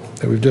Testament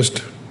that we've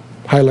just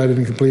highlighted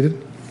and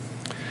completed.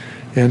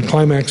 And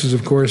climaxes,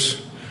 of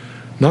course,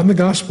 not in the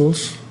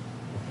Gospels,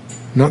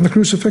 not in the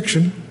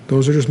crucifixion.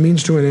 Those are just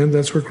means to an end.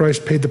 That's where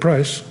Christ paid the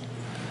price.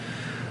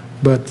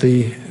 But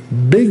the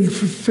big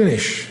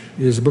finish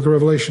is the book of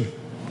Revelation,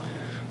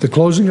 the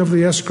closing of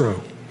the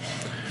escrow,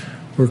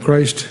 where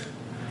Christ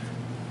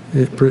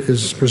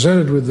is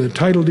presented with the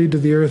title deed to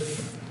the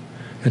earth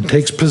and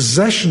takes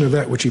possession of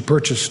that which he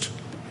purchased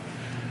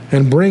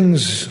and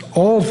brings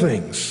all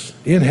things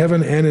in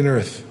heaven and in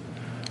earth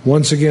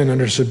once again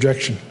under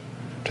subjection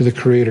to the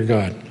Creator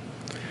God,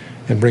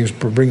 and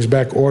brings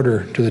back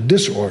order to the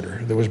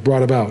disorder that was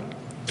brought about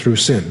through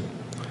sin,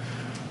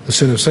 the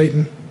sin of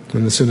Satan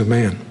and the sin of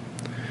man.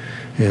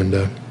 And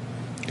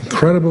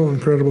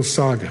incredible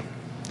saga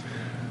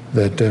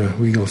that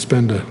we will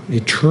spend an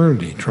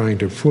eternity trying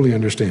to fully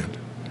understand.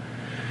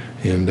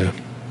 And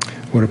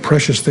what a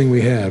precious thing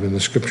we have in the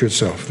Scripture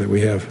itself, that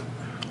we have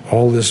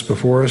all this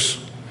before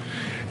us.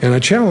 And I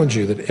challenge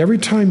you that every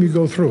time you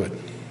go through it,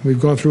 We've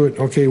gone through it,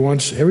 okay,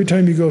 once. Every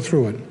time you go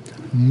through it,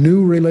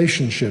 new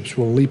relationships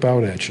will leap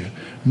out at you.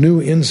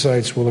 New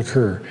insights will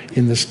occur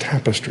in this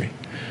tapestry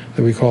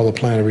that we call the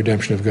plan of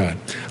redemption of God.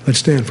 Let's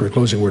stand for a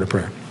closing word of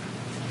prayer.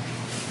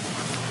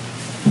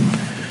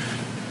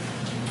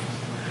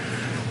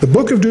 The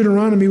book of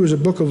Deuteronomy was a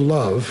book of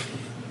love,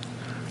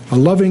 a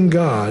loving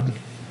God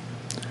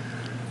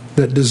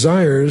that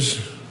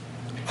desires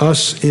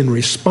us in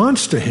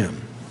response to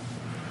him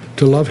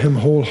to love him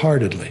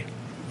wholeheartedly.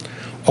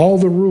 All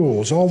the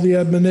rules, all the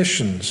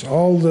admonitions,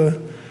 all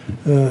the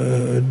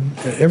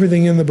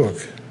everything in the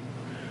book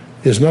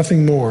is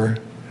nothing more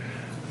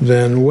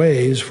than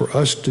ways for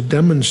us to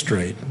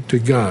demonstrate to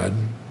God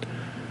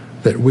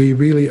that we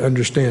really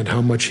understand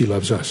how much he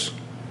loves us.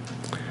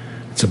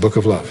 It's a book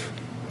of love.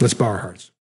 Let's bow our hearts.